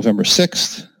go to November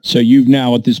 6th. So you've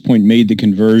now at this point made the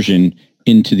conversion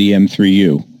into the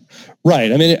M3U.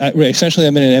 Right. I mean, essentially,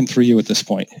 I'm in an M3U at this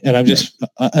point, and I'm just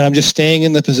staying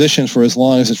in the position for as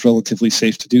long as it's relatively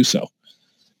safe to do so.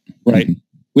 Right. Mm-hmm.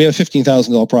 We have a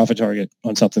 $15,000 profit target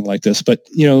on something like this, but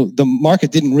the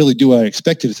market didn't really do what I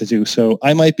expected it to do. So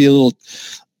I might be okay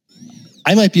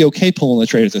pulling the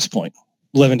trade at this point.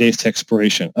 11 days to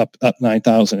expiration, up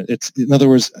 9,000. It's, in other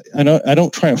words, I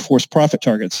don't try and force profit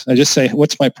targets. I just say,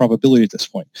 what's my probability at this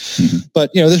point? Mm-hmm.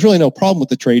 But there's really no problem with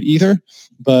the trade either.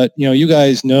 But you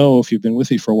guys know, if you've been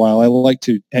with me for a while, I like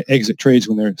to exit trades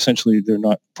when they're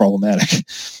not problematic,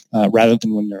 rather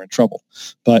than when they're in trouble.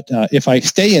 But if I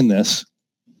stay in this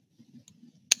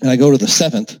and I go to the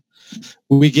 7th,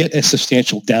 we get a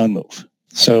substantial down move.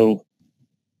 So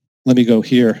let me go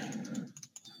here.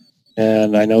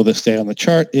 And I know this day on the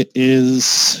chart, it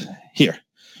is here.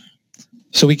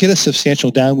 So we get a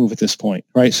substantial down move at this point,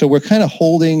 right? So we're kind of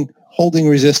holding holding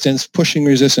resistance, pushing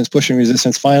resistance, pushing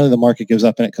resistance. Finally, the market gives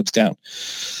up and it comes down.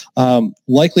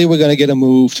 Likely, we're going to get a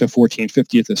move to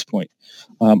 1450 at this point.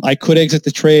 I could exit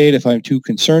the trade if I'm too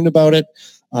concerned about it.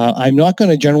 I'm not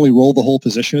going to generally roll the whole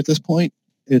position at this point.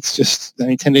 It's just,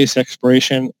 10 days to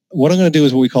expiration. What I'm going to do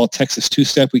is what we call Texas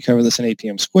two-step. We cover this in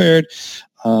APM squared.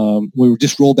 We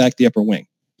just roll back the upper wing.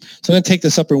 So I'm going to take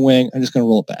this upper wing. I'm just going to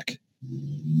roll it back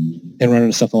and run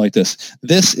into something like this.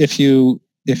 This, if you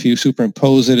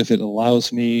superimpose it, if it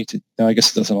allows me to, no, I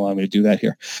guess it doesn't allow me to do that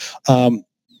here.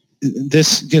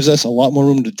 This gives us a lot more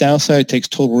room to downside, takes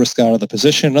total risk out of the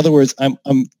position. In other words, I'm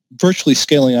virtually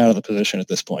scaling out of the position at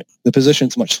this point. The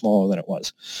position's much smaller than it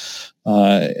was.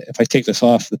 If I take this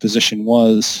off, the position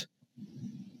was,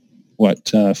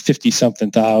 50-something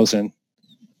thousand,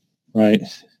 right?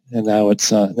 And now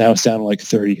it's down to like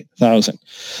 30,000.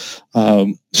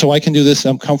 So I can do this.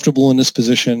 I'm comfortable in this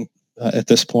position at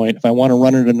this point. If I want to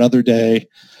run it another day,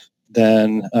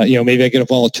 then maybe I get a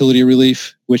volatility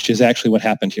relief, which is actually what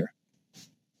happened here.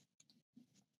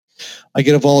 I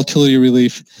get a volatility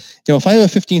relief. If I have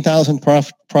a 15,000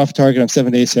 profit target on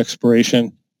 7 days to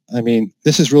expiration,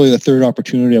 this is really the third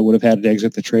opportunity I would have had to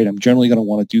exit the trade. I'm generally going to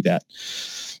want to do that.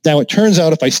 Now, it turns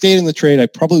out if I stayed in the trade, I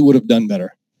probably would have done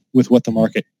better with what the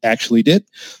market actually did,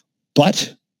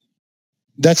 but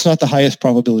that's not the highest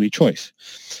probability choice.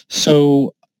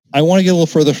 So I want to get a little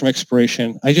further from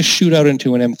expiration. I just shoot out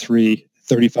into an M3,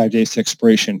 35 days to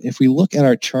expiration. If we look at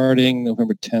our charting,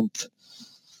 November 10th,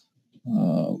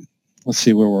 let's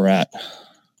see where we're at.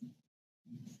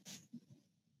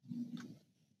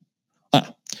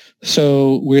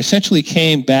 So we essentially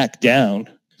came back down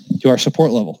to our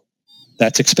support level.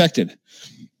 That's expected.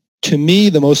 To me,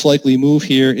 the most likely move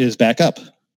here is back up,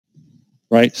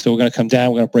 right? So we're going to come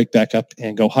down, we're going to break back up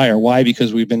and go higher. Why?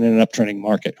 Because we've been in an uptrending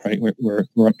market, right? We're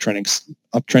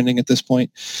uptrending at this point.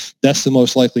 That's the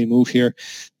most likely move here.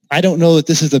 I don't know that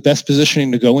this is the best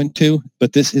positioning to go into,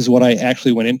 but this is what I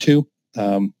actually went into.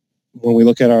 When we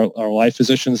look at our live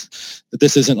positions,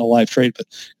 this isn't a live trade, but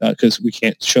because we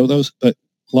can't show those, but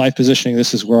live positioning,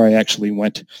 this is where I actually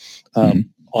went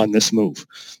on this move.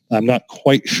 I'm not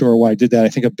quite sure why I did that. I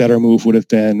think a better move would have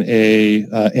been an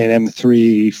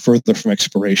M3 further from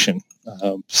expiration,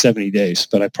 70 days.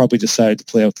 But I probably decided to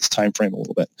play out this time frame a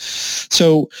little bit.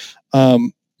 So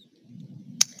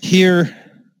here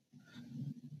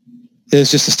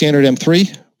is just a standard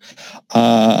M3.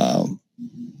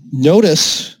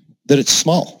 Notice that it's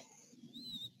small.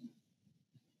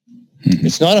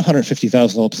 It's not a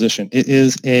 $150,000 position. It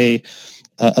is a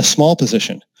small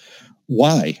position.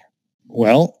 Why?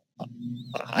 Well,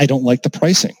 I don't like the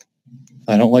pricing.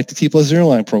 I don't like the T+0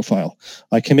 line profile.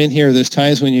 I come in here. There's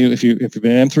times when if you've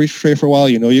been an M3 trade for a while,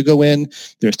 you go in.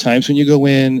 There's times when you go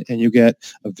in and you get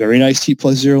a very nice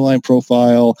T+0 line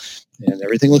profile, and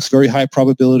everything looks very high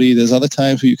probability. There's other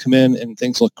times where you come in and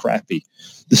things look crappy.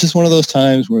 This is one of those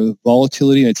times where the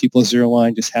volatility in a T+0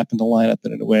 line just happened to line up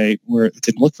in a way where it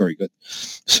didn't look very good.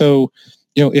 So,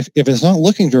 if it's not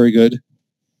looking very good,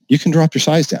 you can drop your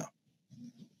size down.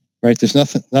 Right? There's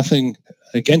nothing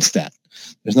against that.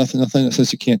 There's nothing that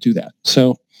says you can't do that.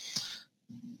 So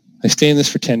I stay in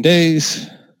this for 10 days.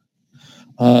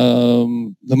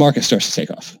 The market starts to take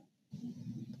off.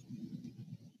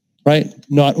 Right?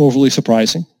 Not overly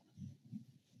surprising.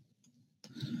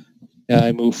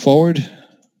 I move forward.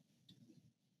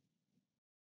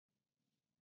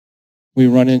 We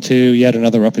run into yet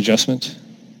another up adjustment.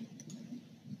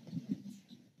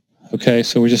 Okay,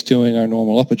 so we're just doing our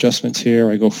normal up adjustments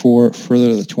here. I go further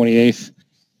to the 28th,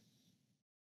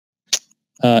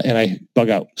 and I bug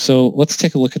out. So let's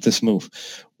take a look at this move.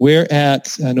 We're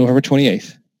at November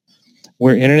 28th.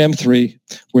 We're in an M3.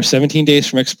 We're 17 days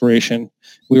from expiration.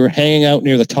 We were hanging out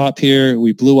near the top here.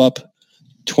 We blew up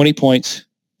 20 points.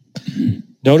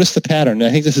 Notice the pattern.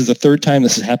 I think this is the third time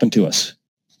this has happened to us.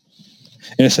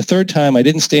 And it's the third time I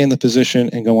didn't stay in the position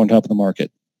and go on top of the market,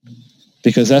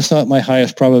 because that's not my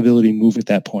highest probability move at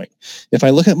that point. If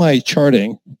I look at my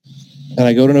charting and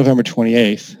I go to November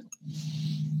 28th,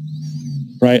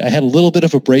 right, I had a little bit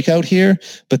of a breakout here,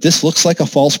 but this looks like a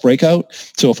false breakout.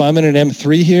 So if I'm in an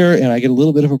M3 here and I get a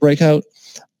little bit of a breakout,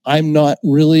 I'm not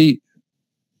really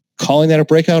calling that a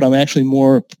breakout. I'm actually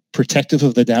more protective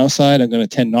of the downside. I'm going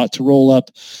to tend not to roll up.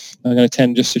 I'm going to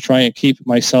tend just to try and keep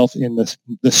myself in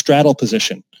the straddle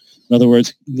position. In other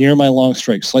words, near my long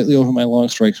strikes, slightly over my long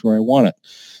strikes where I want it.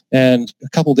 And a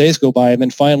couple days go by, and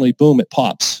then finally, boom, it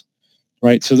pops,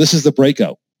 right? So this is the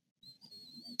breakout.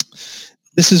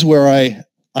 This is where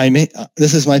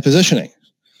this is my positioning.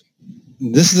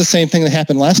 This is the same thing that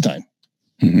happened last time,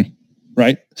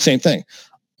 right? Same thing.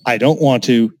 I don't want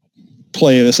to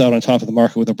play this out on top of the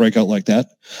market with a breakout like that.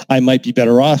 I might be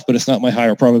better off, but it's not my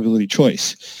higher probability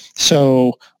choice.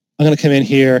 So I'm going to come in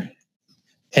here,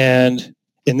 and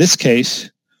in this case,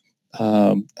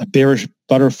 a bearish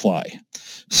butterfly.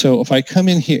 So if I come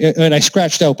in here, and I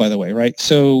scratched out, by the way, right?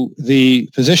 So the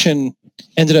position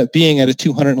ended up being at a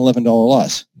 $211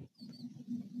 loss.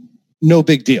 No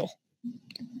big deal.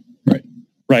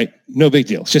 Right. No big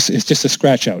deal. It's just a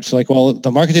scratch out. So like, well,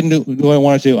 the market didn't do what I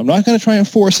wanted to do. I'm not going to try and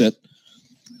force it.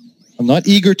 I'm not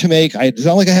eager to make. It's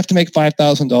not like I have to make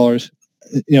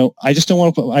 $5,000. I just don't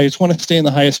want to. I just want to stay in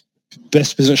the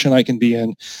best position I can be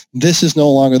in. This is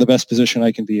no longer the best position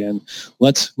I can be in.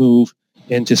 Let's move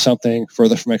into something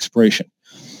further from expiration.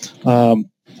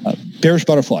 Bearish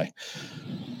butterfly.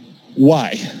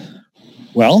 Why?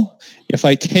 Well, if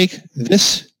I take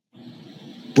this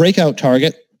breakout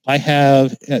target, I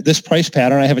have this price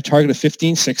pattern. I have a target of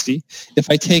 1560. If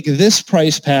I take this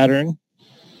price pattern,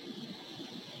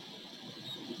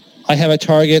 I have a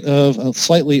target of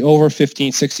slightly over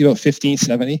 1560, about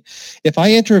 1570. If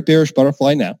I enter a bearish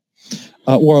butterfly now,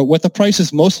 or what the price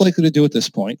is most likely to do at this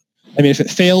point, I mean, if it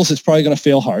fails, it's probably going to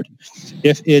fail hard.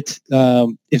 If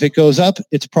it goes up,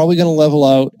 it's probably going to level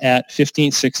out at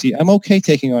 1560. I'm okay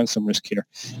taking on some risk here.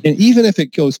 And even if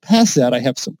it goes past that, I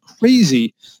have some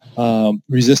crazy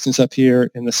resistance up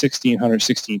here in the 1600,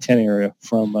 1610 area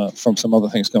from some other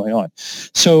things going on.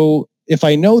 So if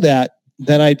I know that,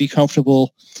 then I'd be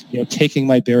comfortable, taking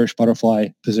my bearish butterfly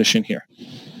position here.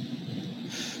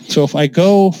 So if I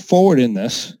go forward in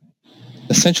this,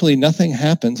 essentially nothing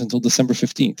happens until December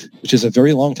 15th, which is a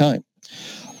very long time.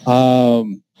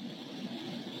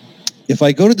 If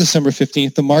I go to December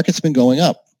 15th, the market's been going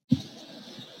up.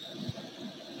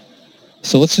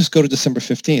 So let's just go to December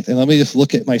 15th, and let me just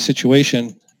look at my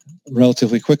situation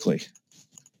relatively quickly.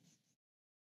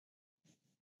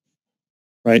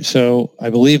 Right, so I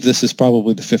believe this is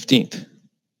probably the 15th.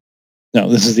 No,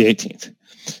 this is the 18th.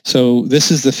 So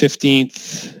this is the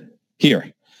 15th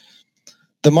here.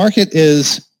 The market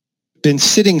has been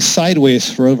sitting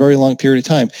sideways for a very long period of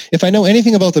time. If I know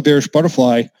anything about the bearish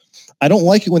butterfly, I don't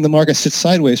like it when the market sits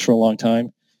sideways for a long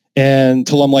time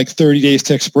until I'm like 30 days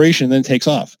to expiration and then takes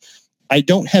off. I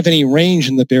don't have any range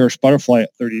in the bearish butterfly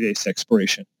at 30 days to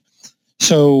expiration.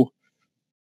 So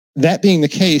that being the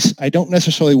case, I don't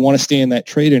necessarily want to stay in that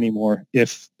trade anymore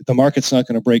if the market's not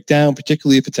going to break down,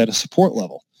 particularly if it's at a support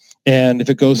level. And if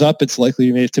it goes up, it's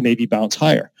likely to maybe bounce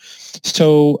higher.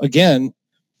 So again,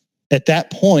 at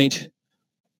that point,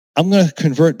 I'm going to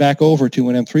convert back over to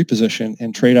an M3 position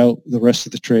and trade out the rest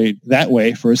of the trade that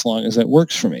way for as long as that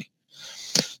works for me.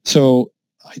 So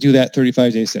I do that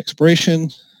 35 days to expiration.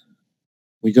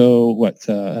 We go,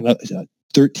 another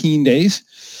 13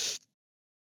 days.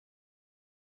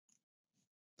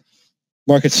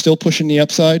 Market's still pushing the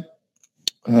upside.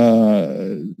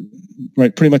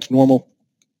 Right, pretty much normal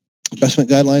investment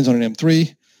guidelines on an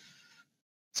M3.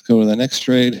 Let's go to the next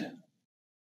trade.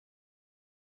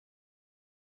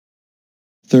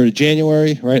 3rd of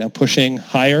January, right? I'm pushing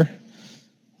higher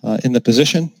in the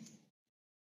position.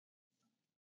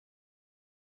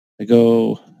 I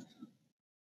go.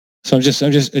 So I'm just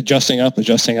adjusting up,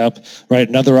 right?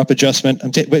 Another up adjustment.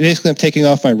 Basically I'm taking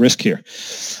off my risk here.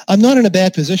 I'm not in a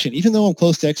bad position, even though I'm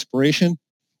close to expiration.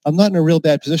 I'm not in a real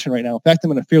bad position right now. In fact,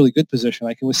 I'm in a fairly good position.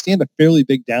 I can withstand a fairly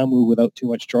big down move without too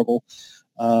much trouble.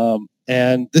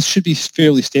 And this should be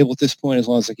fairly stable at this point as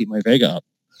long as I keep my Vega up.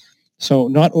 So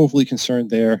not overly concerned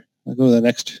there. I'll go to the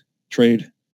next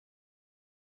trade.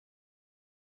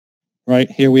 Right,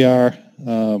 here we are.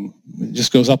 It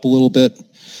just goes up a little bit.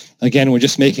 Again, we're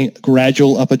just making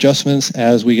gradual up adjustments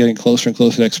as we're getting closer and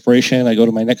closer to expiration. I go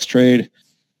to my next trade.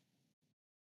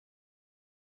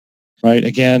 Right,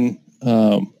 again,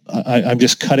 I'm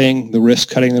just cutting the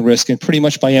risk, and pretty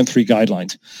much by M3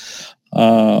 guidelines.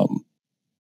 I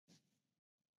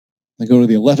go to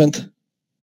the 11th.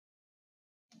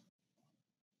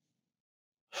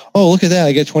 Oh, look at that.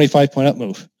 I get a 25-point up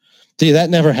move. See, that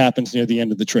never happens near the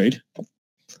end of the trade.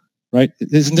 Right?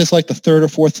 Isn't this like the 3rd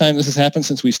or 4th time this has happened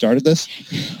since we started this?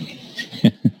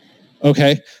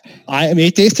 Okay. I am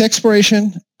 8 days to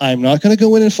expiration. I'm not going to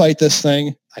go in and fight this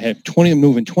thing. I'm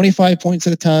moving 25 points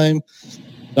at a time.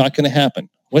 Not going to happen.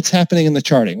 What's happening in the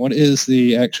charting? What is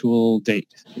the actual date?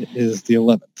 It is the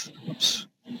 11th. Oops.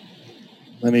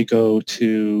 Let me go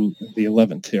to the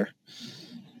 11th here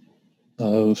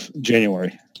of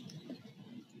January.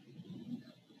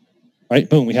 Right?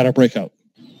 Boom. We had our breakout.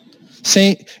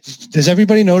 Does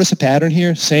everybody notice a pattern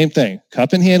here? Same thing.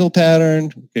 Cup and handle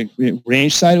pattern. Okay,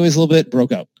 range sideways a little bit,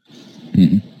 broke out.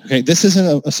 Mm-hmm. Okay, this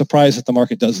isn't a surprise that the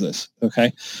market does this.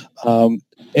 Okay,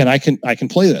 and I can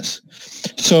play this.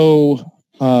 So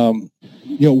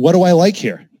what do I like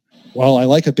here? Well, I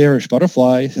like a bearish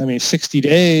butterfly. I mean, 60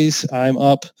 days, I'm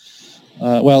up.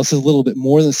 Well, it's a little bit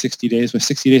more than 60 days, but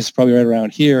 60 days is probably right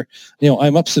around here.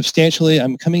 I'm up substantially.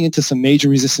 I'm coming into some major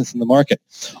resistance in the market.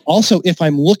 Also, if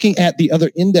I'm looking at the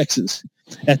other indexes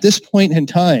at this point in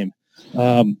time,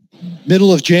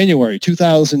 middle of January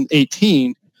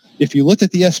 2018, if you looked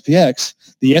at the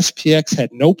SPX had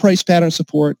no price pattern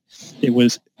support. It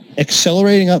was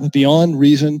accelerating up beyond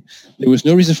reason. There was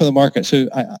no reason for the market. So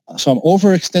I'm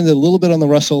overextended a little bit on the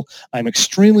Russell. I'm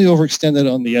extremely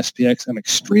overextended on the SPX. I'm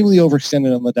extremely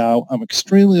overextended on the Dow. I'm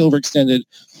extremely overextended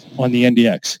on the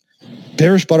NDX.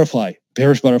 Bearish butterfly,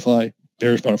 bearish butterfly,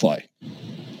 bearish butterfly.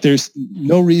 There's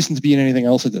no reason to be in anything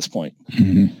else at this point,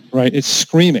 right? It's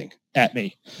screaming at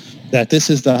me that this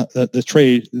is the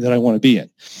trade that I want to be in.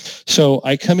 So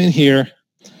I come in here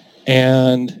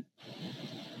and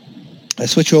I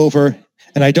switch over,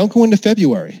 and I don't go into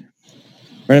February.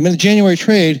 Right? I'm in a January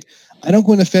trade. I don't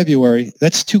go into February.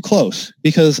 That's too close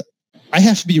because I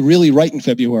have to be really right in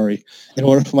February in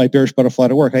order for my bearish butterfly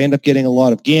to work. I end up getting a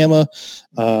lot of gamma.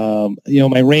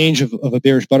 My range of a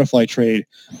bearish butterfly trade,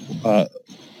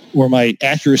 where my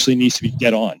accuracy needs to be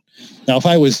dead on. Now, if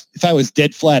I was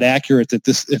dead flat accurate that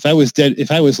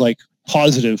if I was like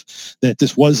positive that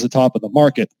this was the top of the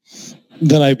market,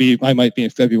 then I might be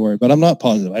in February, but I'm not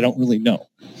positive. I don't really know.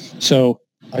 So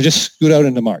I just scoot out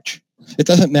into March. It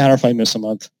doesn't matter if I miss a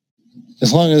month,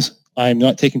 as long as I'm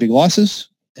not taking big losses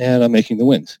and I'm making the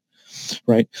wins,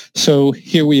 right? So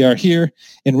here we are here,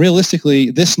 and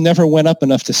realistically, this never went up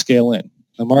enough to scale in.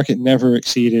 The market never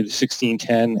exceeded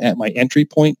 1610 at my entry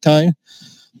point time.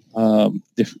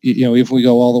 If we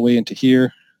go all the way into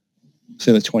here,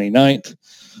 say the 29th,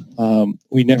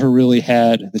 we never really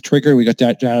had the trigger. We got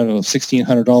that down to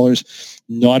 $1,600,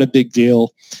 not a big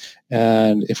deal.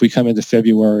 And if we come into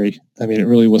February, I mean, it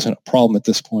really wasn't a problem at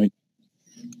this point.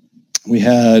 We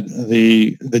had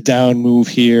the down move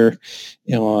here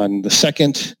on the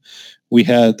 2nd. We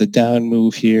had the down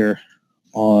move here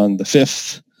on the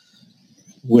 5th,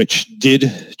 which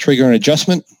did trigger an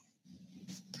adjustment,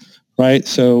 right?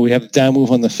 So we have the down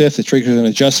move on the 5th. It triggers an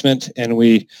adjustment, and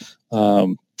we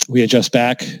adjust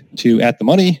back to at the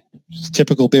money,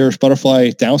 typical bearish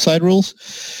butterfly downside rules.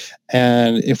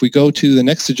 And if we go to the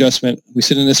next adjustment, we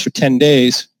sit in this for 10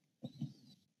 days,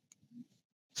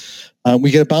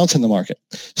 we get a bounce in the market.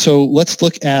 So let's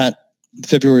look at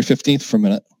February 15th for a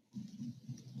minute,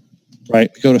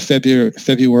 right? We go to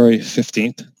February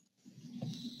 15th.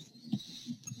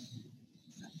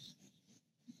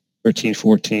 13,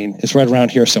 14. It's right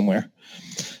around here somewhere.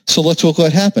 So let's look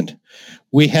what happened.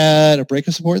 We had a break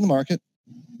of support in the market.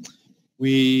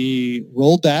 We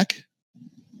rolled back,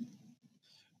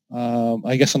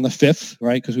 I guess on the 5th,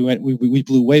 right? Because we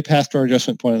blew way past our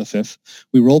adjustment point on the 5th.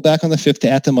 We rolled back on the 5th to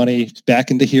at the money,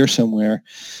 back into here somewhere.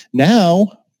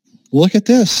 Now, look at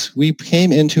this. We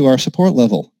came into our support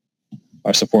level.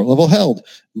 Our support level held.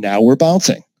 Now we're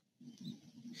bouncing.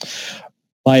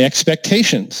 My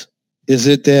expectations is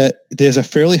it that there's a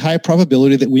fairly high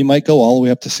probability that we might go all the way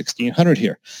up to 1600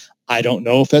 here. I don't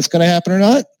know if that's going to happen or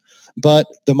not, but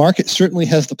the market certainly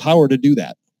has the power to do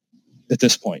that at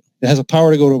this point. It has a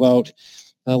power to go to about,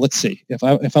 let's see, if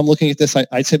I'm looking at this,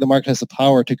 I'd say the market has the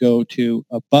power to go to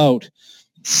about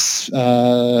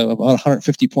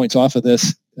 150 points off of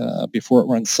this before it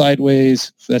runs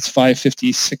sideways. That's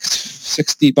 550,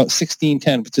 660, about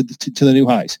 1610 to the new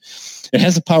highs. It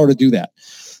has the power to do that.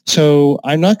 So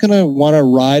I'm not going to want to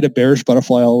ride a bearish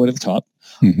butterfly all the way to the top.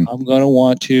 Mm-hmm. I'm going to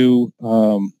want to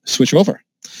switch over.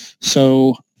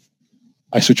 So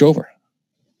I switch over,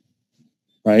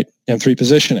 right? M3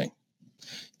 positioning.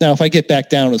 Now, if I get back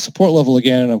down to the support level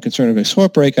again and I'm concerned of a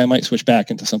short break, I might switch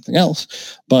back into something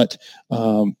else. But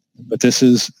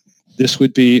this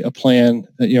would be a plan,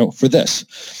 for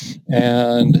this.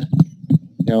 And,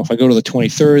 if I go to the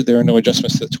 23rd, there are no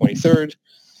adjustments to the 23rd.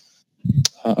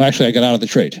 Actually, I got out of the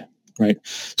trade, right?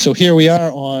 So here we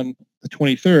are on the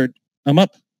 23rd. I'm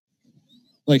up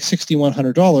like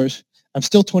 $6,100. I'm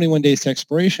still 21 days to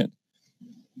expiration.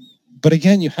 But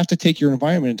again, you have to take your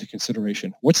environment into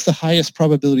consideration. What's the highest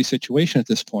probability situation at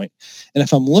this point? And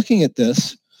if I'm looking at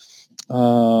this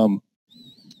on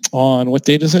what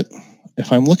date is it?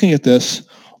 If I'm looking at this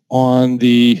on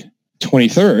the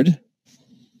 23rd,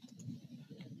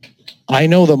 I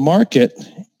know the market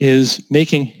is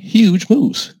making huge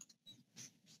moves,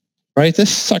 right? This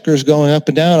sucker's going up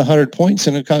and down 100 points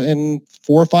in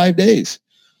 4 or 5 days.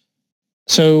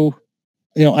 So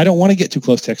I don't want to get too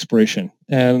close to expiration.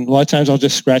 And a lot of times I'll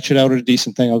just scratch it out at a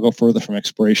decent thing. I'll go further from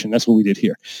expiration. That's what we did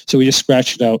here. So we just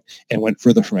scratched it out and went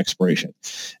further from expiration.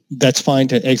 That's fine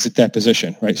to exit that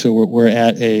position, right? So we're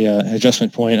at a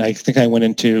adjustment point. I think I went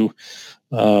into,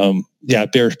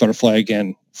 bearish butterfly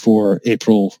again for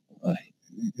April,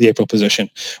 the April position,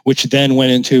 which then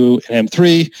went into an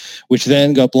M3, which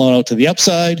then got blown out to the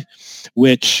upside,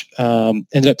 which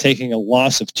ended up taking a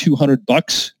loss of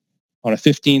 $200 on a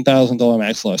 $15,000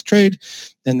 max loss trade.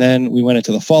 And then we went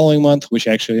into the following month, which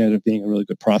actually ended up being a really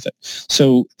good profit.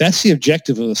 So that's the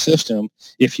objective of the system.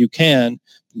 If you can,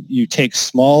 you take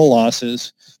small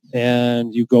losses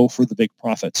and you go for the big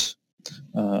profits.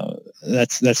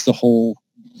 That's the whole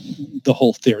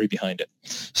theory behind it.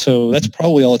 So that's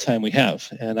probably all the time we have.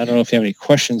 And I don't know if you have any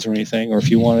questions or anything, or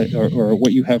if you want it, or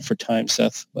what you have for time,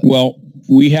 Seth. But. Well,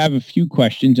 we have a few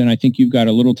questions, and I think you've got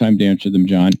a little time to answer them,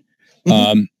 John.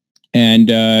 Mm-hmm.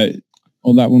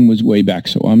 That one was way back,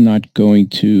 so I'm not going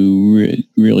to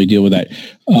really deal with that.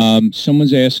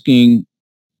 Someone's asking,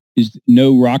 is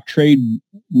no rock trade,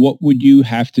 what would you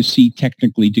have to see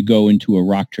technically to go into a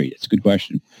rock trade? It's a good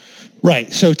question.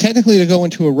 Right. So technically to go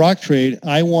into a rock trade,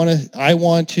 I want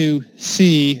to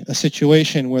see a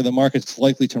situation where the market's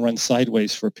likely to run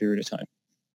sideways for a period of time.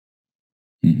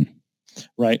 Mm-hmm.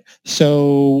 Right.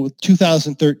 So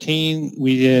 2013,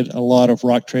 we did a lot of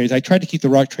rock trades. I tried to keep the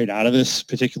rock trade out of this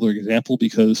particular example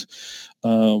because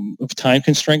of time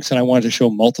constraints, and I wanted to show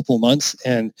multiple months.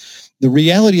 And the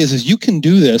reality is you can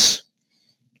do this.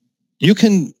 You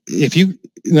can, in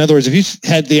other words, if you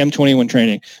had the M21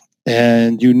 training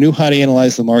and you knew how to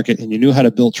analyze the market and you knew how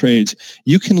to build trades,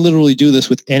 you can literally do this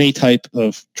with any type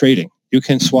of trading. You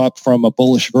can swap from a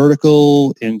bullish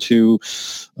vertical into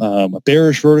a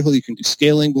bearish vertical. You can do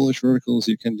scaling bullish verticals.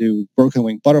 You can do broken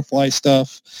wing butterfly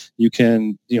stuff. You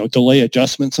can, delay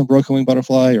adjustments on broken wing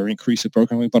butterfly or increase the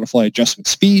broken wing butterfly adjustment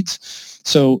speeds.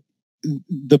 So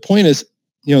the point is,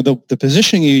 the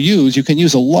positioning you use, you can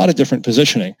use a lot of different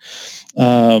positioning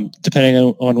depending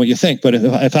on what you think. But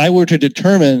if I were to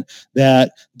determine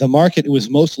that the market was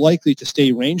most likely to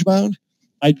stay range bound,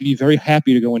 I'd be very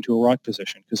happy to go into a rock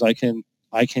position because I can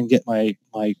get my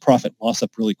profit loss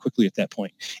up really quickly at that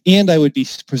point, and I would be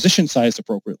position sized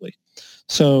appropriately.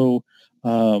 So,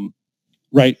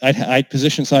 I'd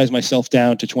position size myself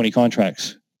down to 20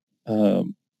 contracts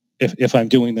if I'm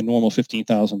doing the normal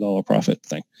 $15,000 profit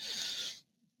thing.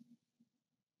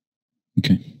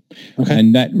 Okay.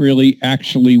 And that really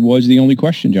actually was the only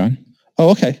question, John. Oh,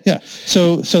 okay. Yeah.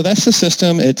 So that's the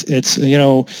system. It's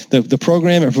the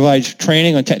program. It provides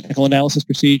training on technical analysis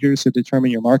procedures to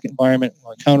determine your market environment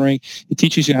while countering. It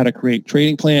teaches you how to create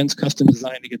trading plans, custom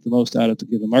designed to get the most out of the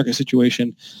given market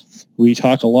situation. We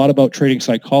talk a lot about trading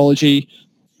psychology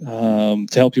to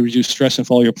help you reduce stress and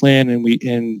follow your plan. And we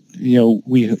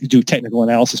do technical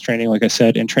analysis training, like I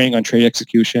said, and training on trade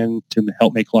execution to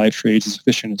help make live trades as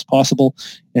efficient as possible.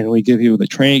 And we give you the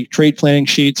trade planning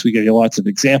sheets. We give you lots of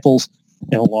examples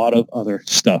and a lot of other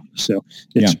stuff. So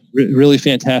it's really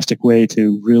fantastic way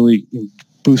to really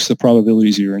boost the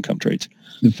probabilities of your income trades.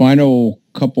 The final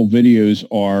couple videos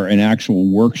are an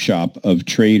actual workshop of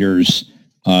traders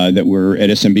that were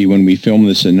at SMB when we filmed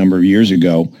this a number of years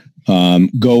ago,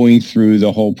 going through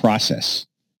the whole process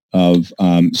of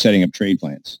setting up trade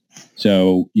plans.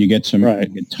 So you get you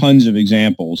get tons of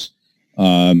examples,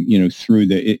 through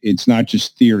it's not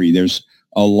just theory. There's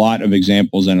a lot of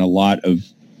examples and a lot of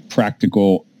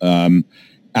practical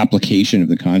application of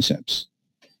the concepts.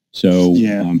 So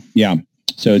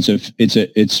so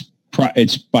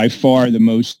it's by far the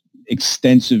most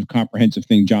extensive, comprehensive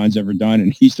thing John's ever done,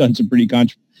 and he's done some pretty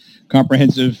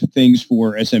comprehensive things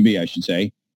for SMB, I should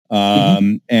say.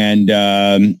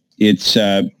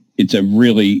 It's a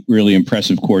really, really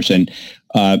impressive course. And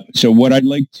so what I'd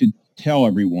like to tell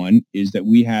everyone is that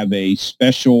we have a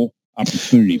special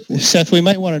opportunity for Seth, we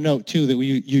might want to note too that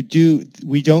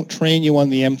we don't train you on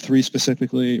the M3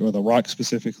 specifically or the rock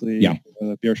specifically, or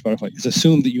the bearish butterfly. It's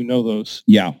assumed that you know those.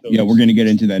 We're going to get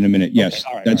into that in a minute. Yes,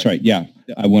 okay. That's right. Yeah,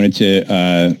 I wanted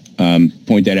to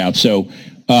point that out. So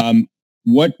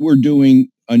what we're doing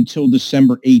until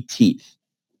December 18th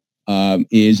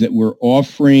is that we're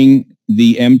offering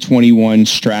the M21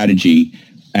 strategy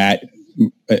at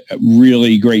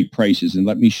really great prices. And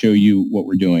let me show you what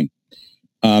we're doing.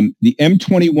 The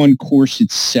M21 course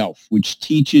itself, which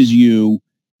teaches you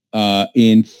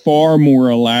in far more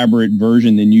elaborate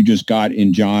version than you just got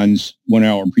in John's 1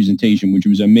 hour presentation, which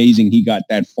was amazing. He got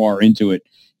that far into it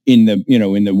in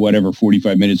the whatever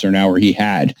 45 minutes or an hour he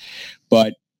had.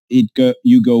 But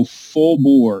you go full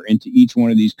bore into each one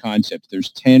of these concepts.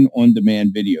 There's 10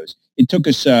 on-demand videos. it took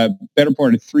us a better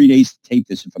part of 3 days to tape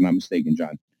this, if I'm not mistaken,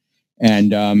 John.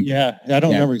 And yeah, I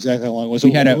don't remember exactly how long it was.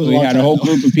 We had a whole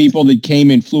group of people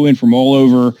that flew in from all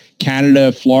over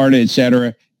Canada, Florida,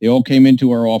 etc. They all came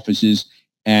into our offices,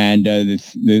 and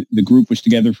the group was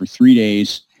together for 3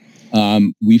 days.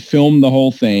 We filmed the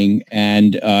whole thing,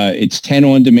 and it's 10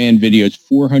 on-demand videos,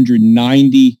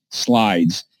 490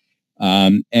 slides,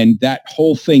 and that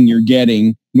whole thing you're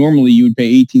getting. Normally, you would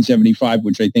pay $18.75,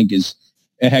 which I think is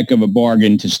a heck of a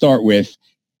bargain to start with.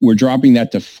 We're dropping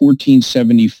that to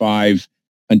 $14.75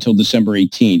 until December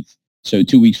 18th, so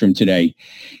 2 weeks from today.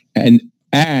 And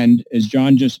as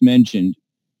John just mentioned,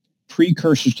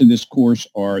 precursors to this course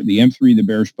are the M3, the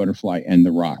Bearish Butterfly, and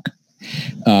the Rock.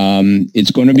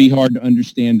 It's going to be hard to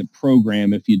understand the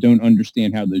program if you don't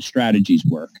understand how those strategies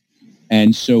work.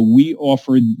 And so we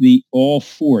offer all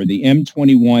four, the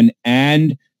M21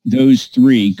 and those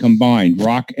three combined,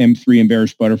 Rock, M3, and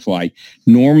Bearish Butterfly,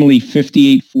 normally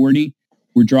 $58.40.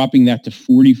 We're dropping that to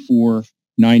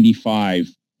 $44.95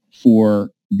 for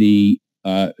the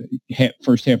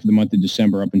first half of the month of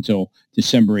December up until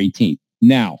December 18th.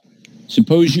 Now,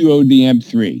 suppose you own the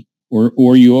M3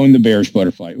 or you own the Bearish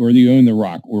Butterfly or you own the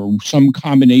Rock or some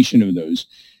combination of those,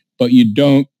 but you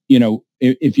don't,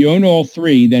 if you own all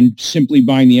three, then simply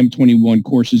buying the M21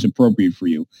 course is appropriate for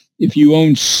you. If you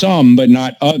own some but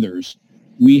not others,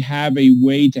 we have a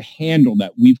way to handle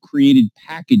that. We've created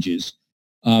packages.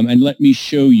 And let me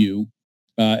show you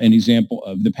an example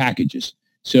of the packages.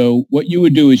 So what you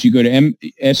would do is you go to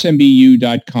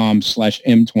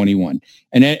smbu.com/M21.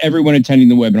 And everyone attending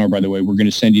the webinar, by the way, we're going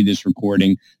to send you this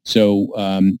recording. So,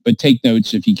 but take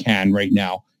notes if you can right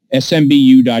now.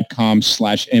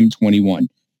 smbu.com/M21.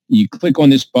 You click on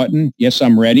this button, yes,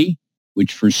 I'm ready,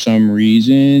 which for some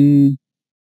reason,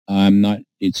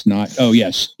 it's not. Oh,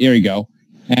 yes, there you go.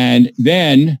 And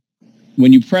then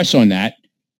when you press on that,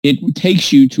 it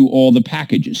takes you to all the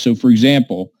packages. So, for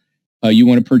example, you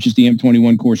want to purchase the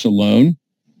M21 course alone,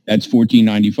 that's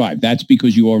 $14.95. That's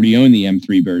because you already own the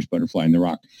M3, Bearish Butterfly, and the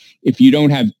Rock. If you don't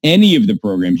have any of the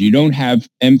programs, you don't have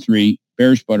M3,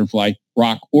 Bearish Butterfly,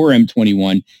 Rock, or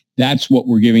M21, that's what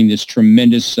we're giving this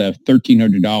tremendous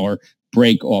 $1,300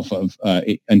 break off of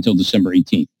until December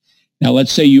 18th. Now,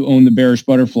 let's say you own the Bearish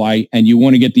Butterfly and you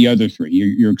want to get the other three.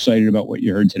 You're excited about what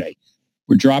you heard today.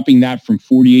 We're dropping that from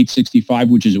 $48.65,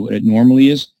 which is what it normally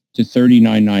is, to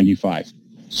 $39.95.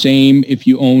 Same if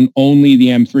you own only the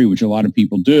M3, which a lot of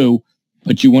people do,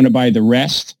 but you want to buy the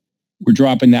rest, we're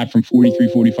dropping that from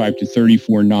 $43.45 to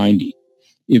 $34.90.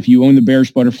 If you own the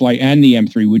Bearish Butterfly and the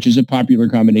M3, which is a popular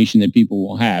combination that people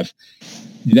will have,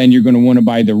 then you're going to want to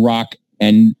buy the Rock,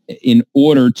 and in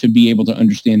order to be able to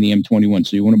understand the M21.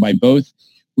 So you want to buy both.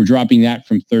 We're dropping that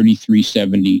from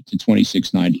 $33.70 to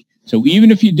 $26.90. So even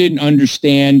if you didn't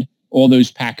understand all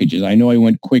those packages, I know I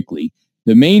went quickly,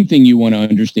 the main thing you want to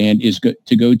understand is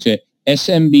to go to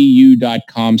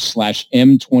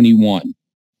smbu.com/M21.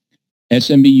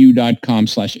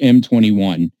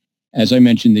 smbu.com/M21. As I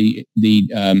mentioned, the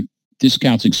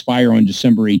discounts expire on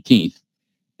December 18th.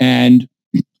 And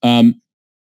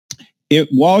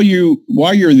while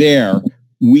you're there,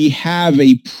 we have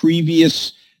a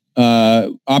previous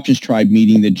Options Tribe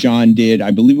meeting that John did, I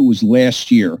believe it was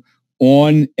last year,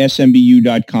 on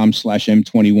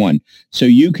smbu.com/M21. So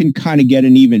you can kind of get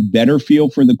an even better feel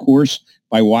for the course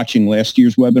by watching last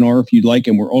year's webinar if you'd like.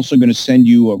 And we're also going to send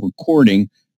you a recording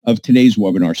of today's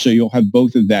webinar. So you'll have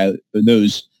both of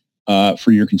those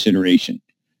for your consideration.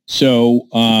 So,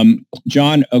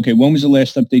 John, okay, when was the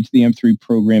last update to the M3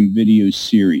 program video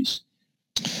series?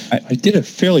 I did a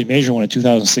fairly major one in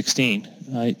 2016.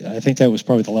 I think that was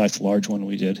probably the last large one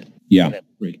we did. Yeah.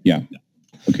 Yeah.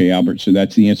 Okay, Albert. So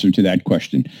that's the answer to that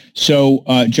question. So,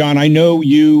 John, I know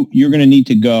you're going to need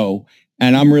to go,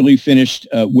 and I'm really finished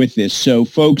with this. So,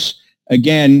 folks,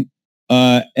 again,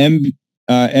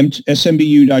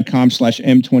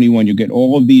 smbu.com/M21. You'll get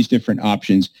all of these different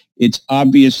options. It's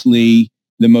obviously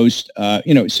the most,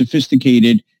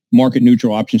 sophisticated market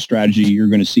neutral option strategy you're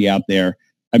going to see out there.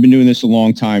 I've been doing this a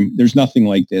long time. There's nothing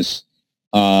like this.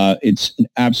 It's an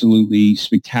absolutely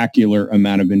spectacular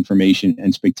amount of information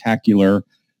and spectacular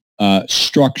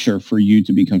structure for you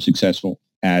to become successful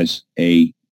as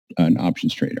an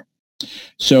options trader.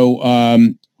 So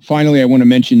finally, I want to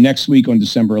mention next week on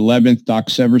December 11th, Doc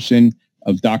Severson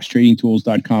of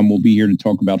DocsTradingTools.com will be here to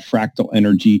talk about fractal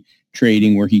energy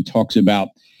trading, where he talks about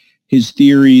his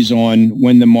theories on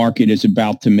when the market is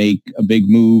about to make a big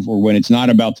move or when it's not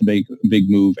about to make a big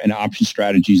move, and option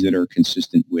strategies that are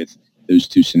consistent with those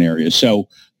two scenarios. So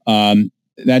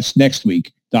that's next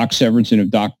week. Doc Severson of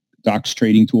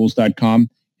DocsTradingTools.com.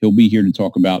 He'll be here to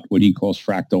talk about what he calls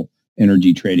fractal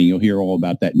energy trading. You'll hear all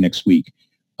about that next week.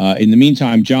 In the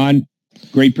meantime, John,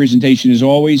 great presentation as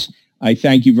always. I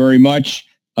thank you very much.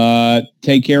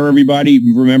 Take care, everybody.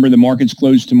 Remember, the market's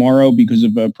closed tomorrow because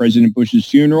of President Bush's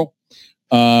funeral.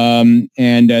 And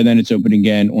then it's open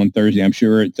again on Thursday. I'm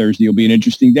sure Thursday will be an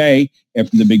interesting day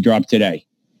after the big drop today.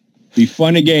 Be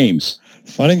fun and games.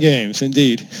 Fun and games,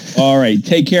 indeed. All right.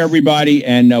 Take care, everybody.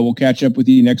 And we'll catch up with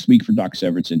you next week for Doc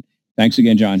Severinsen. Thanks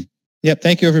again, John. Yep.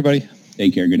 Thank you, everybody.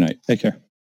 Take care. Good night. Take care.